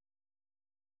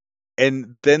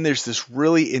 And then there's this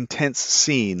really intense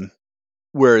scene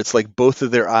where it's like both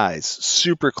of their eyes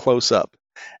super close up,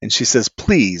 and she says,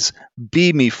 "Please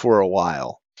be me for a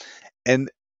while."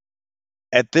 And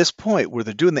at this point where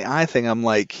they're doing the eye thing, I'm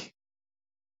like,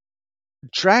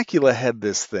 Dracula had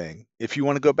this thing, if you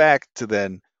want to go back to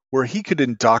then, where he could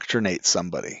indoctrinate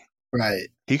somebody. Right.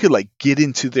 He could like get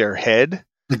into their head,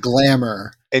 the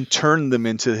glamour, and turn them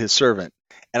into his servant.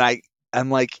 And I'm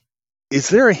like, is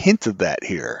there a hint of that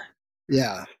here?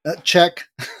 Yeah. Check.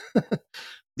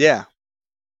 Yeah.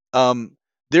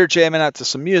 They're jamming out to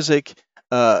some music.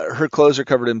 Her clothes are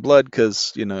covered in blood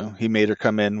because, he made her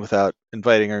come in without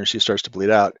inviting her, and she starts to bleed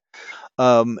out.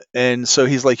 And so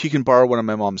he's like, "You can borrow one of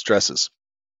my mom's dresses."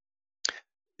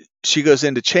 She goes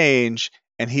in to change,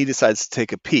 and he decides to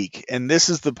take a peek. And this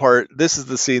is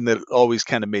the scene that always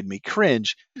kind of made me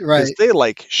cringe. Right. Because they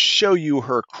like show you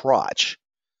her crotch.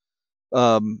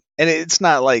 And it's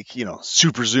not like,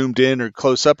 super zoomed in or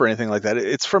close up or anything like that.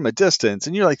 It's from a distance,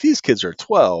 and you're like, these kids are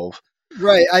 12.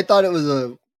 Right. I thought it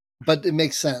was but it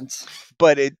makes sense.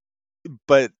 But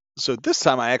so this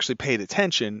time I actually paid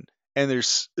attention, and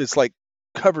it's like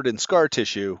covered in scar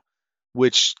tissue,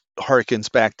 which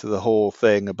harkens back to the whole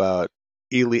thing about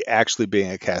Ely actually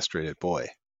being a castrated boy.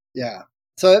 Yeah.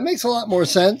 So it makes a lot more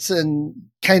sense, and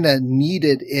kind of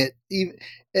needed it.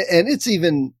 And it's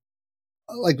even,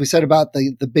 like we said about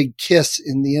the big kiss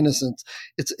in The Innocents,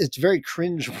 it's very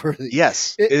cringeworthy.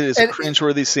 Yes, it is a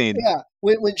cringeworthy scene. Yeah.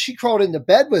 When she crawled into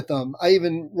bed with him, I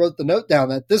even wrote the note down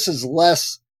that this is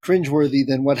less cringeworthy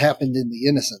than what happened in The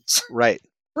Innocents. Right.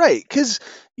 Right. Because,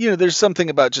 there's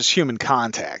something about just human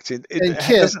contact. It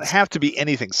doesn't have to be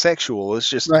anything sexual. It's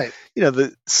just, right.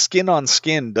 The skin on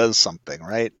skin does something,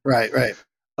 right? Right, right.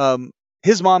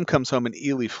 His mom comes home, and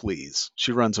Ely flees.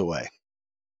 She runs away.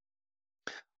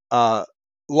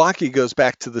 Lockie goes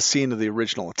back to the scene of the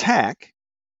original attack.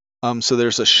 So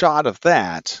there's a shot of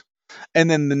that. And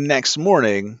then the next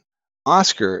morning,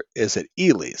 Oscar is at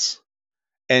Ely's.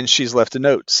 And she's left a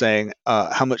note saying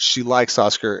how much she likes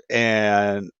Oscar,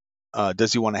 and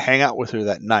does he want to hang out with her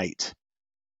that night.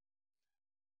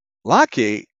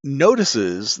 Lockie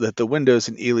notices that the windows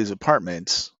in Ely's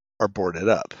apartment are boarded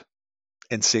up.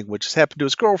 And seeing what just happened to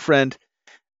his girlfriend,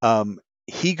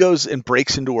 he goes and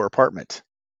breaks into her apartment.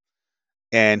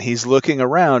 And he's looking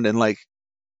around and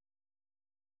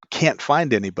can't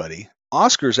find anybody.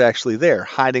 Oscar's actually there,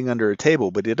 hiding under a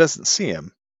table, but he doesn't see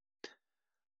him.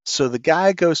 So the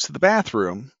guy goes to the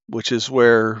bathroom, which is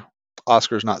where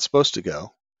Oscar's not supposed to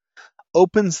go,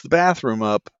 opens the bathroom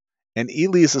up, and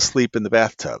Ely is asleep in the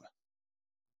bathtub.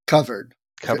 Covered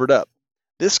up.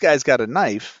 This guy's got a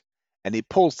knife, and he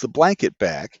pulls the blanket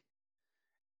back,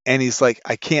 and he's like,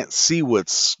 I can't see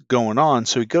what's going on,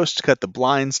 so he goes to cut the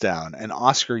blinds down, and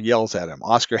Oscar yells at him.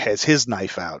 Oscar has his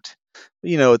knife out. A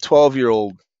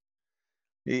 12-year-old,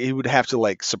 he would have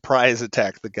to surprise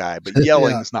attack the guy, but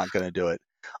yelling is not going to do it.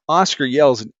 Oscar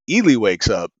yells, and Ely wakes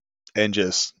up, and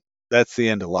that's the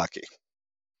end of Lockie.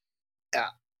 Yeah.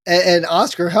 And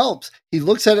Oscar helps. He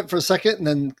looks at it for a second and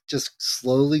then just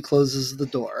slowly closes the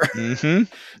door. Mm-hmm.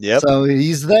 Yep. So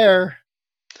he's there.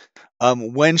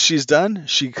 When she's done,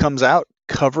 she comes out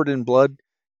covered in blood.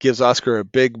 gives Oscar a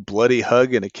big bloody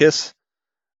hug and a kiss,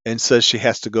 and says she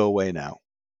has to go away now.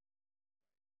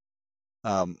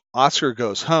 Oscar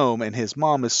goes home, and his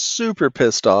mom is super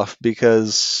pissed off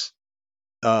because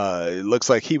it looks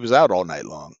like he was out all night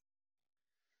long.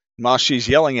 While she's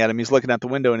yelling at him, he's looking out the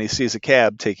window and he sees a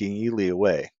cab taking Ely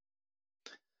away.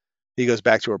 He goes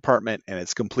back to her apartment and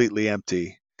it's completely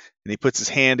empty. And he puts his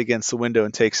hand against the window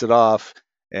and takes it off,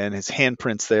 and his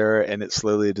handprint's there, and it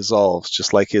slowly dissolves,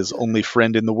 just like his only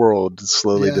friend in the world is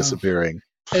slowly disappearing.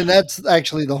 And that's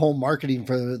actually the whole marketing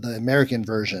for the American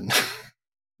version.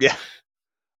 Yeah.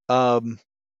 The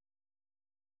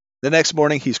next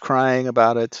morning, he's crying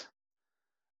about it.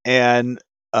 And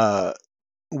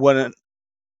one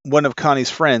of Connie's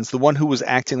friends, the one who was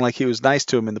acting like he was nice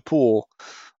to him in the pool,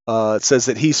 says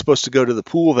that he's supposed to go to the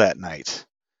pool that night.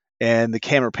 And the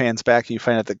camera pans back, and you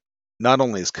find out that not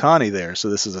only is Connie there,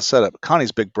 so this is a setup,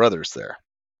 Connie's big brother's there.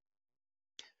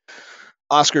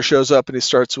 Oscar shows up, and he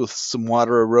starts with some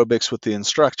water aerobics with the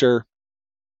instructor.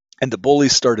 And the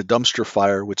bullies start a dumpster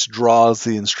fire, which draws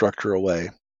the instructor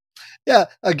away. Yeah,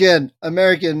 again,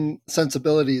 American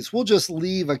sensibilities. We'll just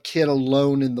leave a kid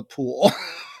alone in the pool.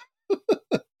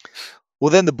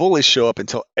 Well, then the bullies show up and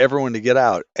tell everyone to get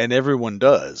out, and everyone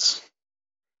does.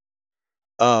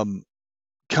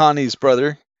 Connie's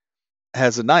brother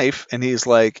has a knife, and he's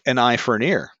like, an eye for an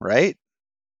ear, right?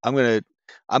 I'm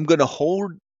gonna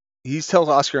hold. He tells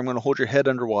Oscar, I'm gonna hold your head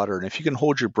underwater, and if you can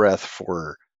hold your breath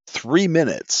for 3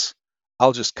 minutes,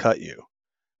 I'll just cut you.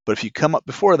 But if you come up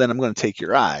before then, I'm gonna take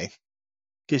your eye,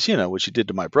 because you know what you did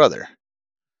to my brother.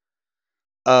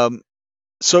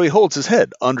 So he holds his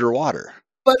head underwater.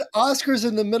 But Oscar's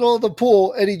in the middle of the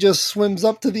pool, and he just swims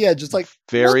up to the edge. It's like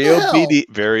very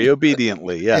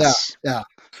obediently, yes. Yeah.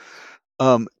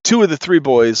 Two of the three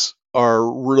boys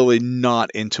are really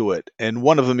not into it, and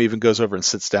one of them even goes over and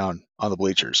sits down on the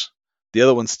bleachers. The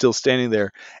other one's still standing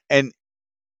there, and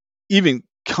even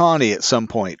Connie at some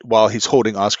point, while he's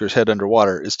holding Oscar's head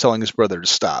underwater, is telling his brother to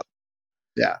stop.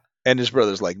 Yeah. And his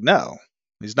brother's like, no,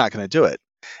 he's not going to do it.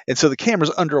 And so the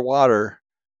camera's underwater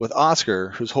with Oscar,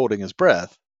 who's holding his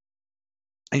breath.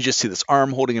 And you just see this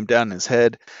arm holding him down in his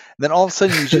head. And then all of a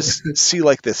sudden you just see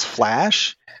like this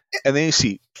flash. And then you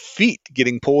see feet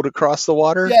getting pulled across the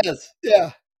water. Yes,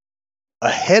 yeah. A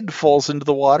head falls into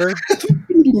the water.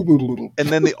 And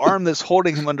then the arm that's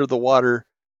holding him under the water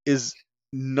is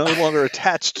no longer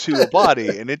attached to a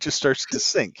body. And it just starts to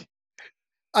sink.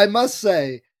 I must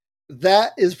say,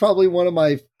 that is probably one of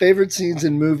my favorite scenes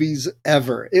in movies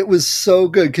ever. It was so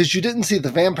good because you didn't see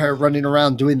the vampire running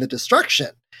around doing the destruction.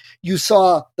 You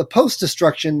saw the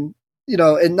post-destruction,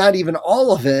 and not even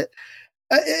all of it.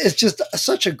 It's just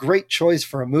such a great choice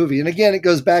for a movie. And again, it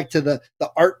goes back to the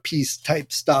art piece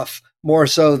type stuff more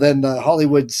so than the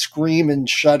Hollywood scream and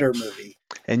shudder movie.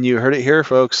 And you heard it here,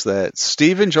 folks, that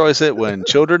Steve enjoys it when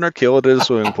children are killed in a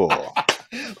swimming pool.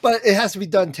 But it has to be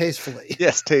done tastefully.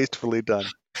 Yes, tastefully done.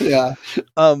 Yeah.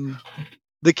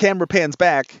 The camera pans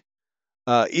back.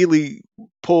 Ely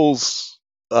pulls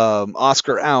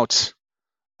Oscar out.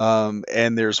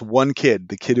 And there's one kid,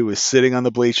 the kid who was sitting on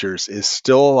the bleachers, is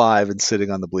still alive and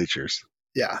sitting on the bleachers.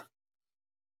 Yeah.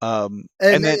 And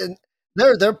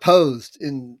they're posed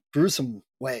in gruesome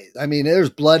ways. I mean, there's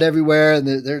blood everywhere, and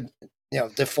they're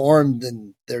deformed,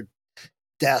 and they're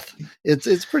death.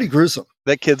 It's pretty gruesome.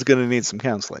 That kid's going to need some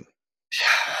counseling. Yeah,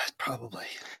 probably.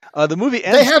 The movie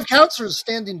ends. They have counselors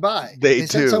standing by. They do.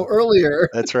 Said so earlier.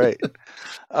 That's right.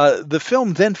 The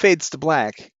film then fades to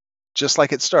black, just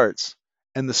like it starts.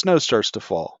 And the snow starts to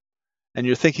fall. And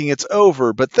you're thinking it's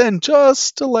over, but then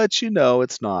just to let you know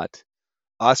it's not.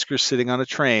 Oscar's sitting on a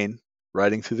train,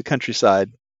 riding through the countryside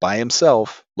by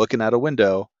himself, looking out a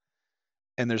window,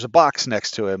 and there's a box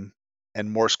next to him,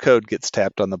 and Morse code gets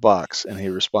tapped on the box, and he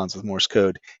responds with Morse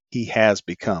code. He has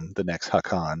become the next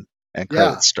Hakan, and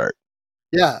credits start.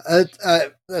 Yeah,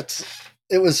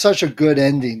 it was such a good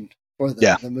ending for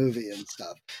the movie and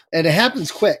stuff. And it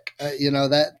happens quick.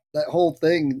 That whole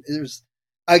thing is...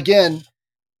 Again,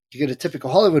 you get a typical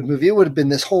Hollywood movie, it would have been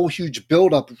this whole huge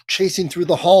buildup, chasing through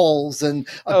the halls and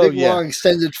a long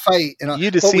extended fight.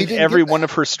 You'd have seen every one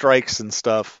of her strikes and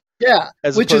stuff. Yeah,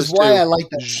 which is why I like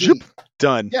that scene.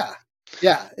 Done.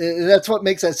 Yeah. That's what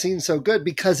makes that scene so good,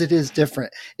 because it is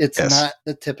different. It's not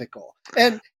the typical.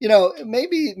 And,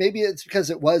 maybe it's because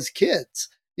it was kids.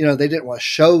 They didn't want to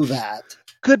show that.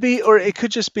 Could be, or it could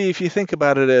just be, if you think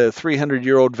about it, a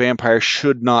 300-year-old vampire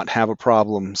should not have a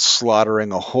problem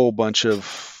slaughtering a whole bunch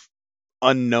of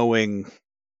unknowing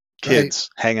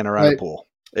kids hanging around a pool.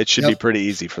 It should be pretty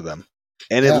easy for them.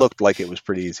 And it looked like it was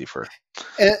pretty easy for her.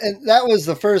 And that was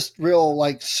the first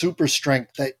real, super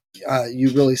strength that you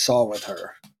really saw with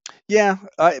her. Yeah.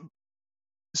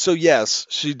 So yes,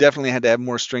 she definitely had to have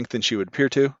more strength than she would appear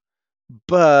to,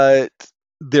 but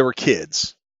they were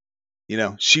kids. You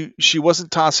know, she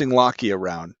wasn't tossing Loki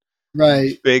around,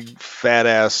 Right. big fat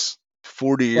ass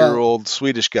 40-year-old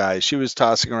Swedish guy. She was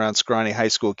tossing around scrawny high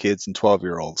school kids and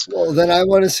 12-year-olds. Well, then I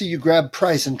want to see you grab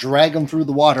Price and drag him through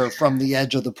the water from the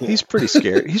edge of the pool. He's pretty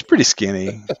scared. He's pretty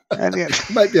skinny. And You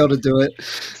might be able to do it.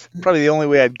 probably the only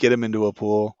way I'd get him into a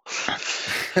pool.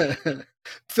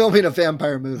 Filming a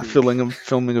vampire movie.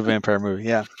 Filming a vampire movie,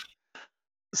 yeah.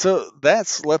 So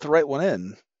that's Let the Right One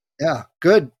In. Yeah,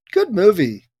 good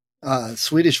movie.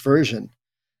 Swedish version.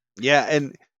 Yeah,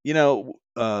 and you know,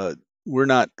 we're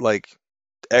not like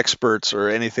experts or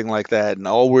anything like that, and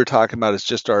all we're talking about is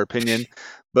just our opinion.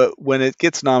 But when it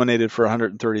gets nominated for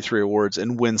 133 awards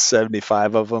and wins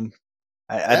 75 of them,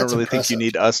 I don't really think you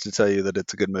need us to tell you that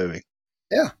it's a good movie.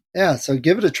 Yeah. So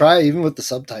give it a try, even with the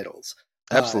subtitles.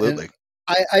 Absolutely.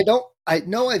 I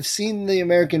know I've seen the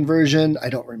American version. I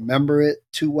don't remember it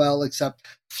too well, except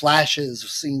flashes,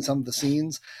 seeing some of the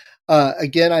scenes.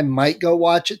 Again, I might go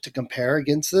watch it to compare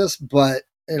against this, but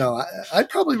I'd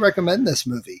probably recommend this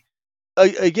movie.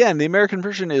 Again, the American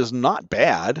version is not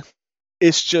bad.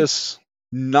 It's just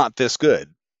not this good.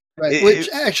 Right. Which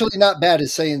actually not bad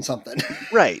is saying something.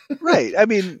 Right. I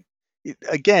mean,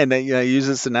 again, I use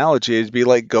this analogy. It'd be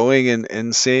like going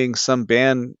and seeing some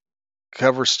band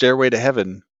cover Stairway to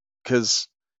Heaven, because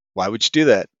why would you do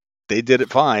that? They did it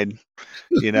fine,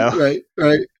 Right.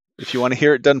 If you want to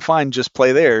hear it done fine, just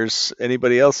play theirs.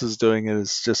 Anybody else is doing it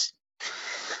is just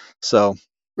so.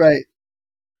 Right.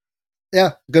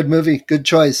 Yeah, good movie, good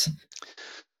choice.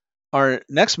 Our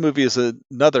next movie is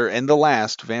another and the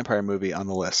last vampire movie on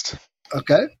the list.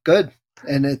 Okay, good.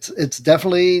 And it's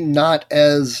definitely not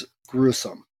as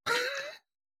gruesome.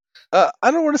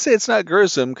 I don't want to say it's not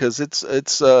gruesome, because it's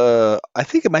I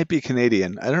think it might be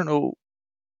Canadian. I don't know.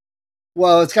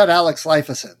 Well, it's got Alex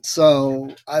Lifeson,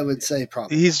 so I would say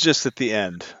probably. He's just at the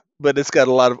end, but it's got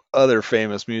a lot of other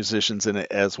famous musicians in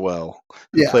it as well,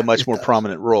 who play much more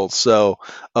prominent roles. So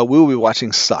we will be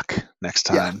watching Suck next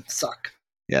time. Yeah, Suck.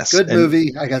 Yes. Good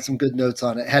movie. I got some good notes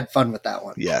on it. Had fun with that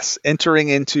one. Yes. Entering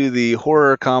into the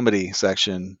horror comedy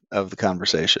section of the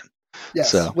conversation.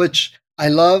 Yes, which I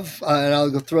love, and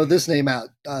I'll go throw this name out.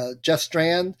 Jeff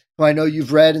Strand, who I know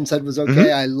you've read and said was okay.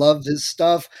 Mm-hmm. I love his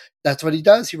stuff. That's what he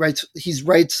does. He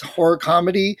writes horror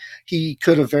comedy. He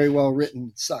could have very well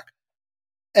written Suck.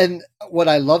 And what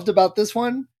I loved about this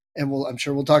one, and I'm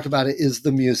sure we'll talk about it, is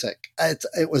the music.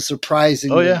 It was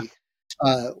surprisingly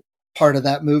part of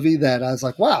that movie that I was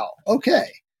like, wow, okay.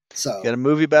 So you got a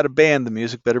movie about a band, the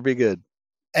music better be good.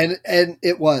 And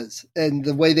it was, and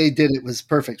the way they did it was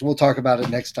perfect. We'll talk about it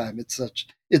next time.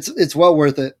 It's well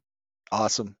worth it.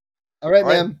 Awesome. All right,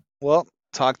 man. Well,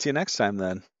 talk to you next time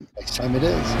then. Next time it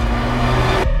is.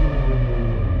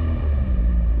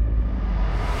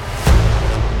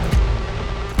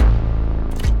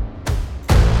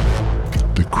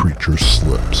 The creature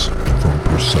slips from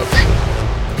perception.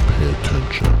 Pay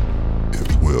attention.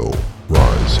 It will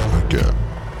rise again.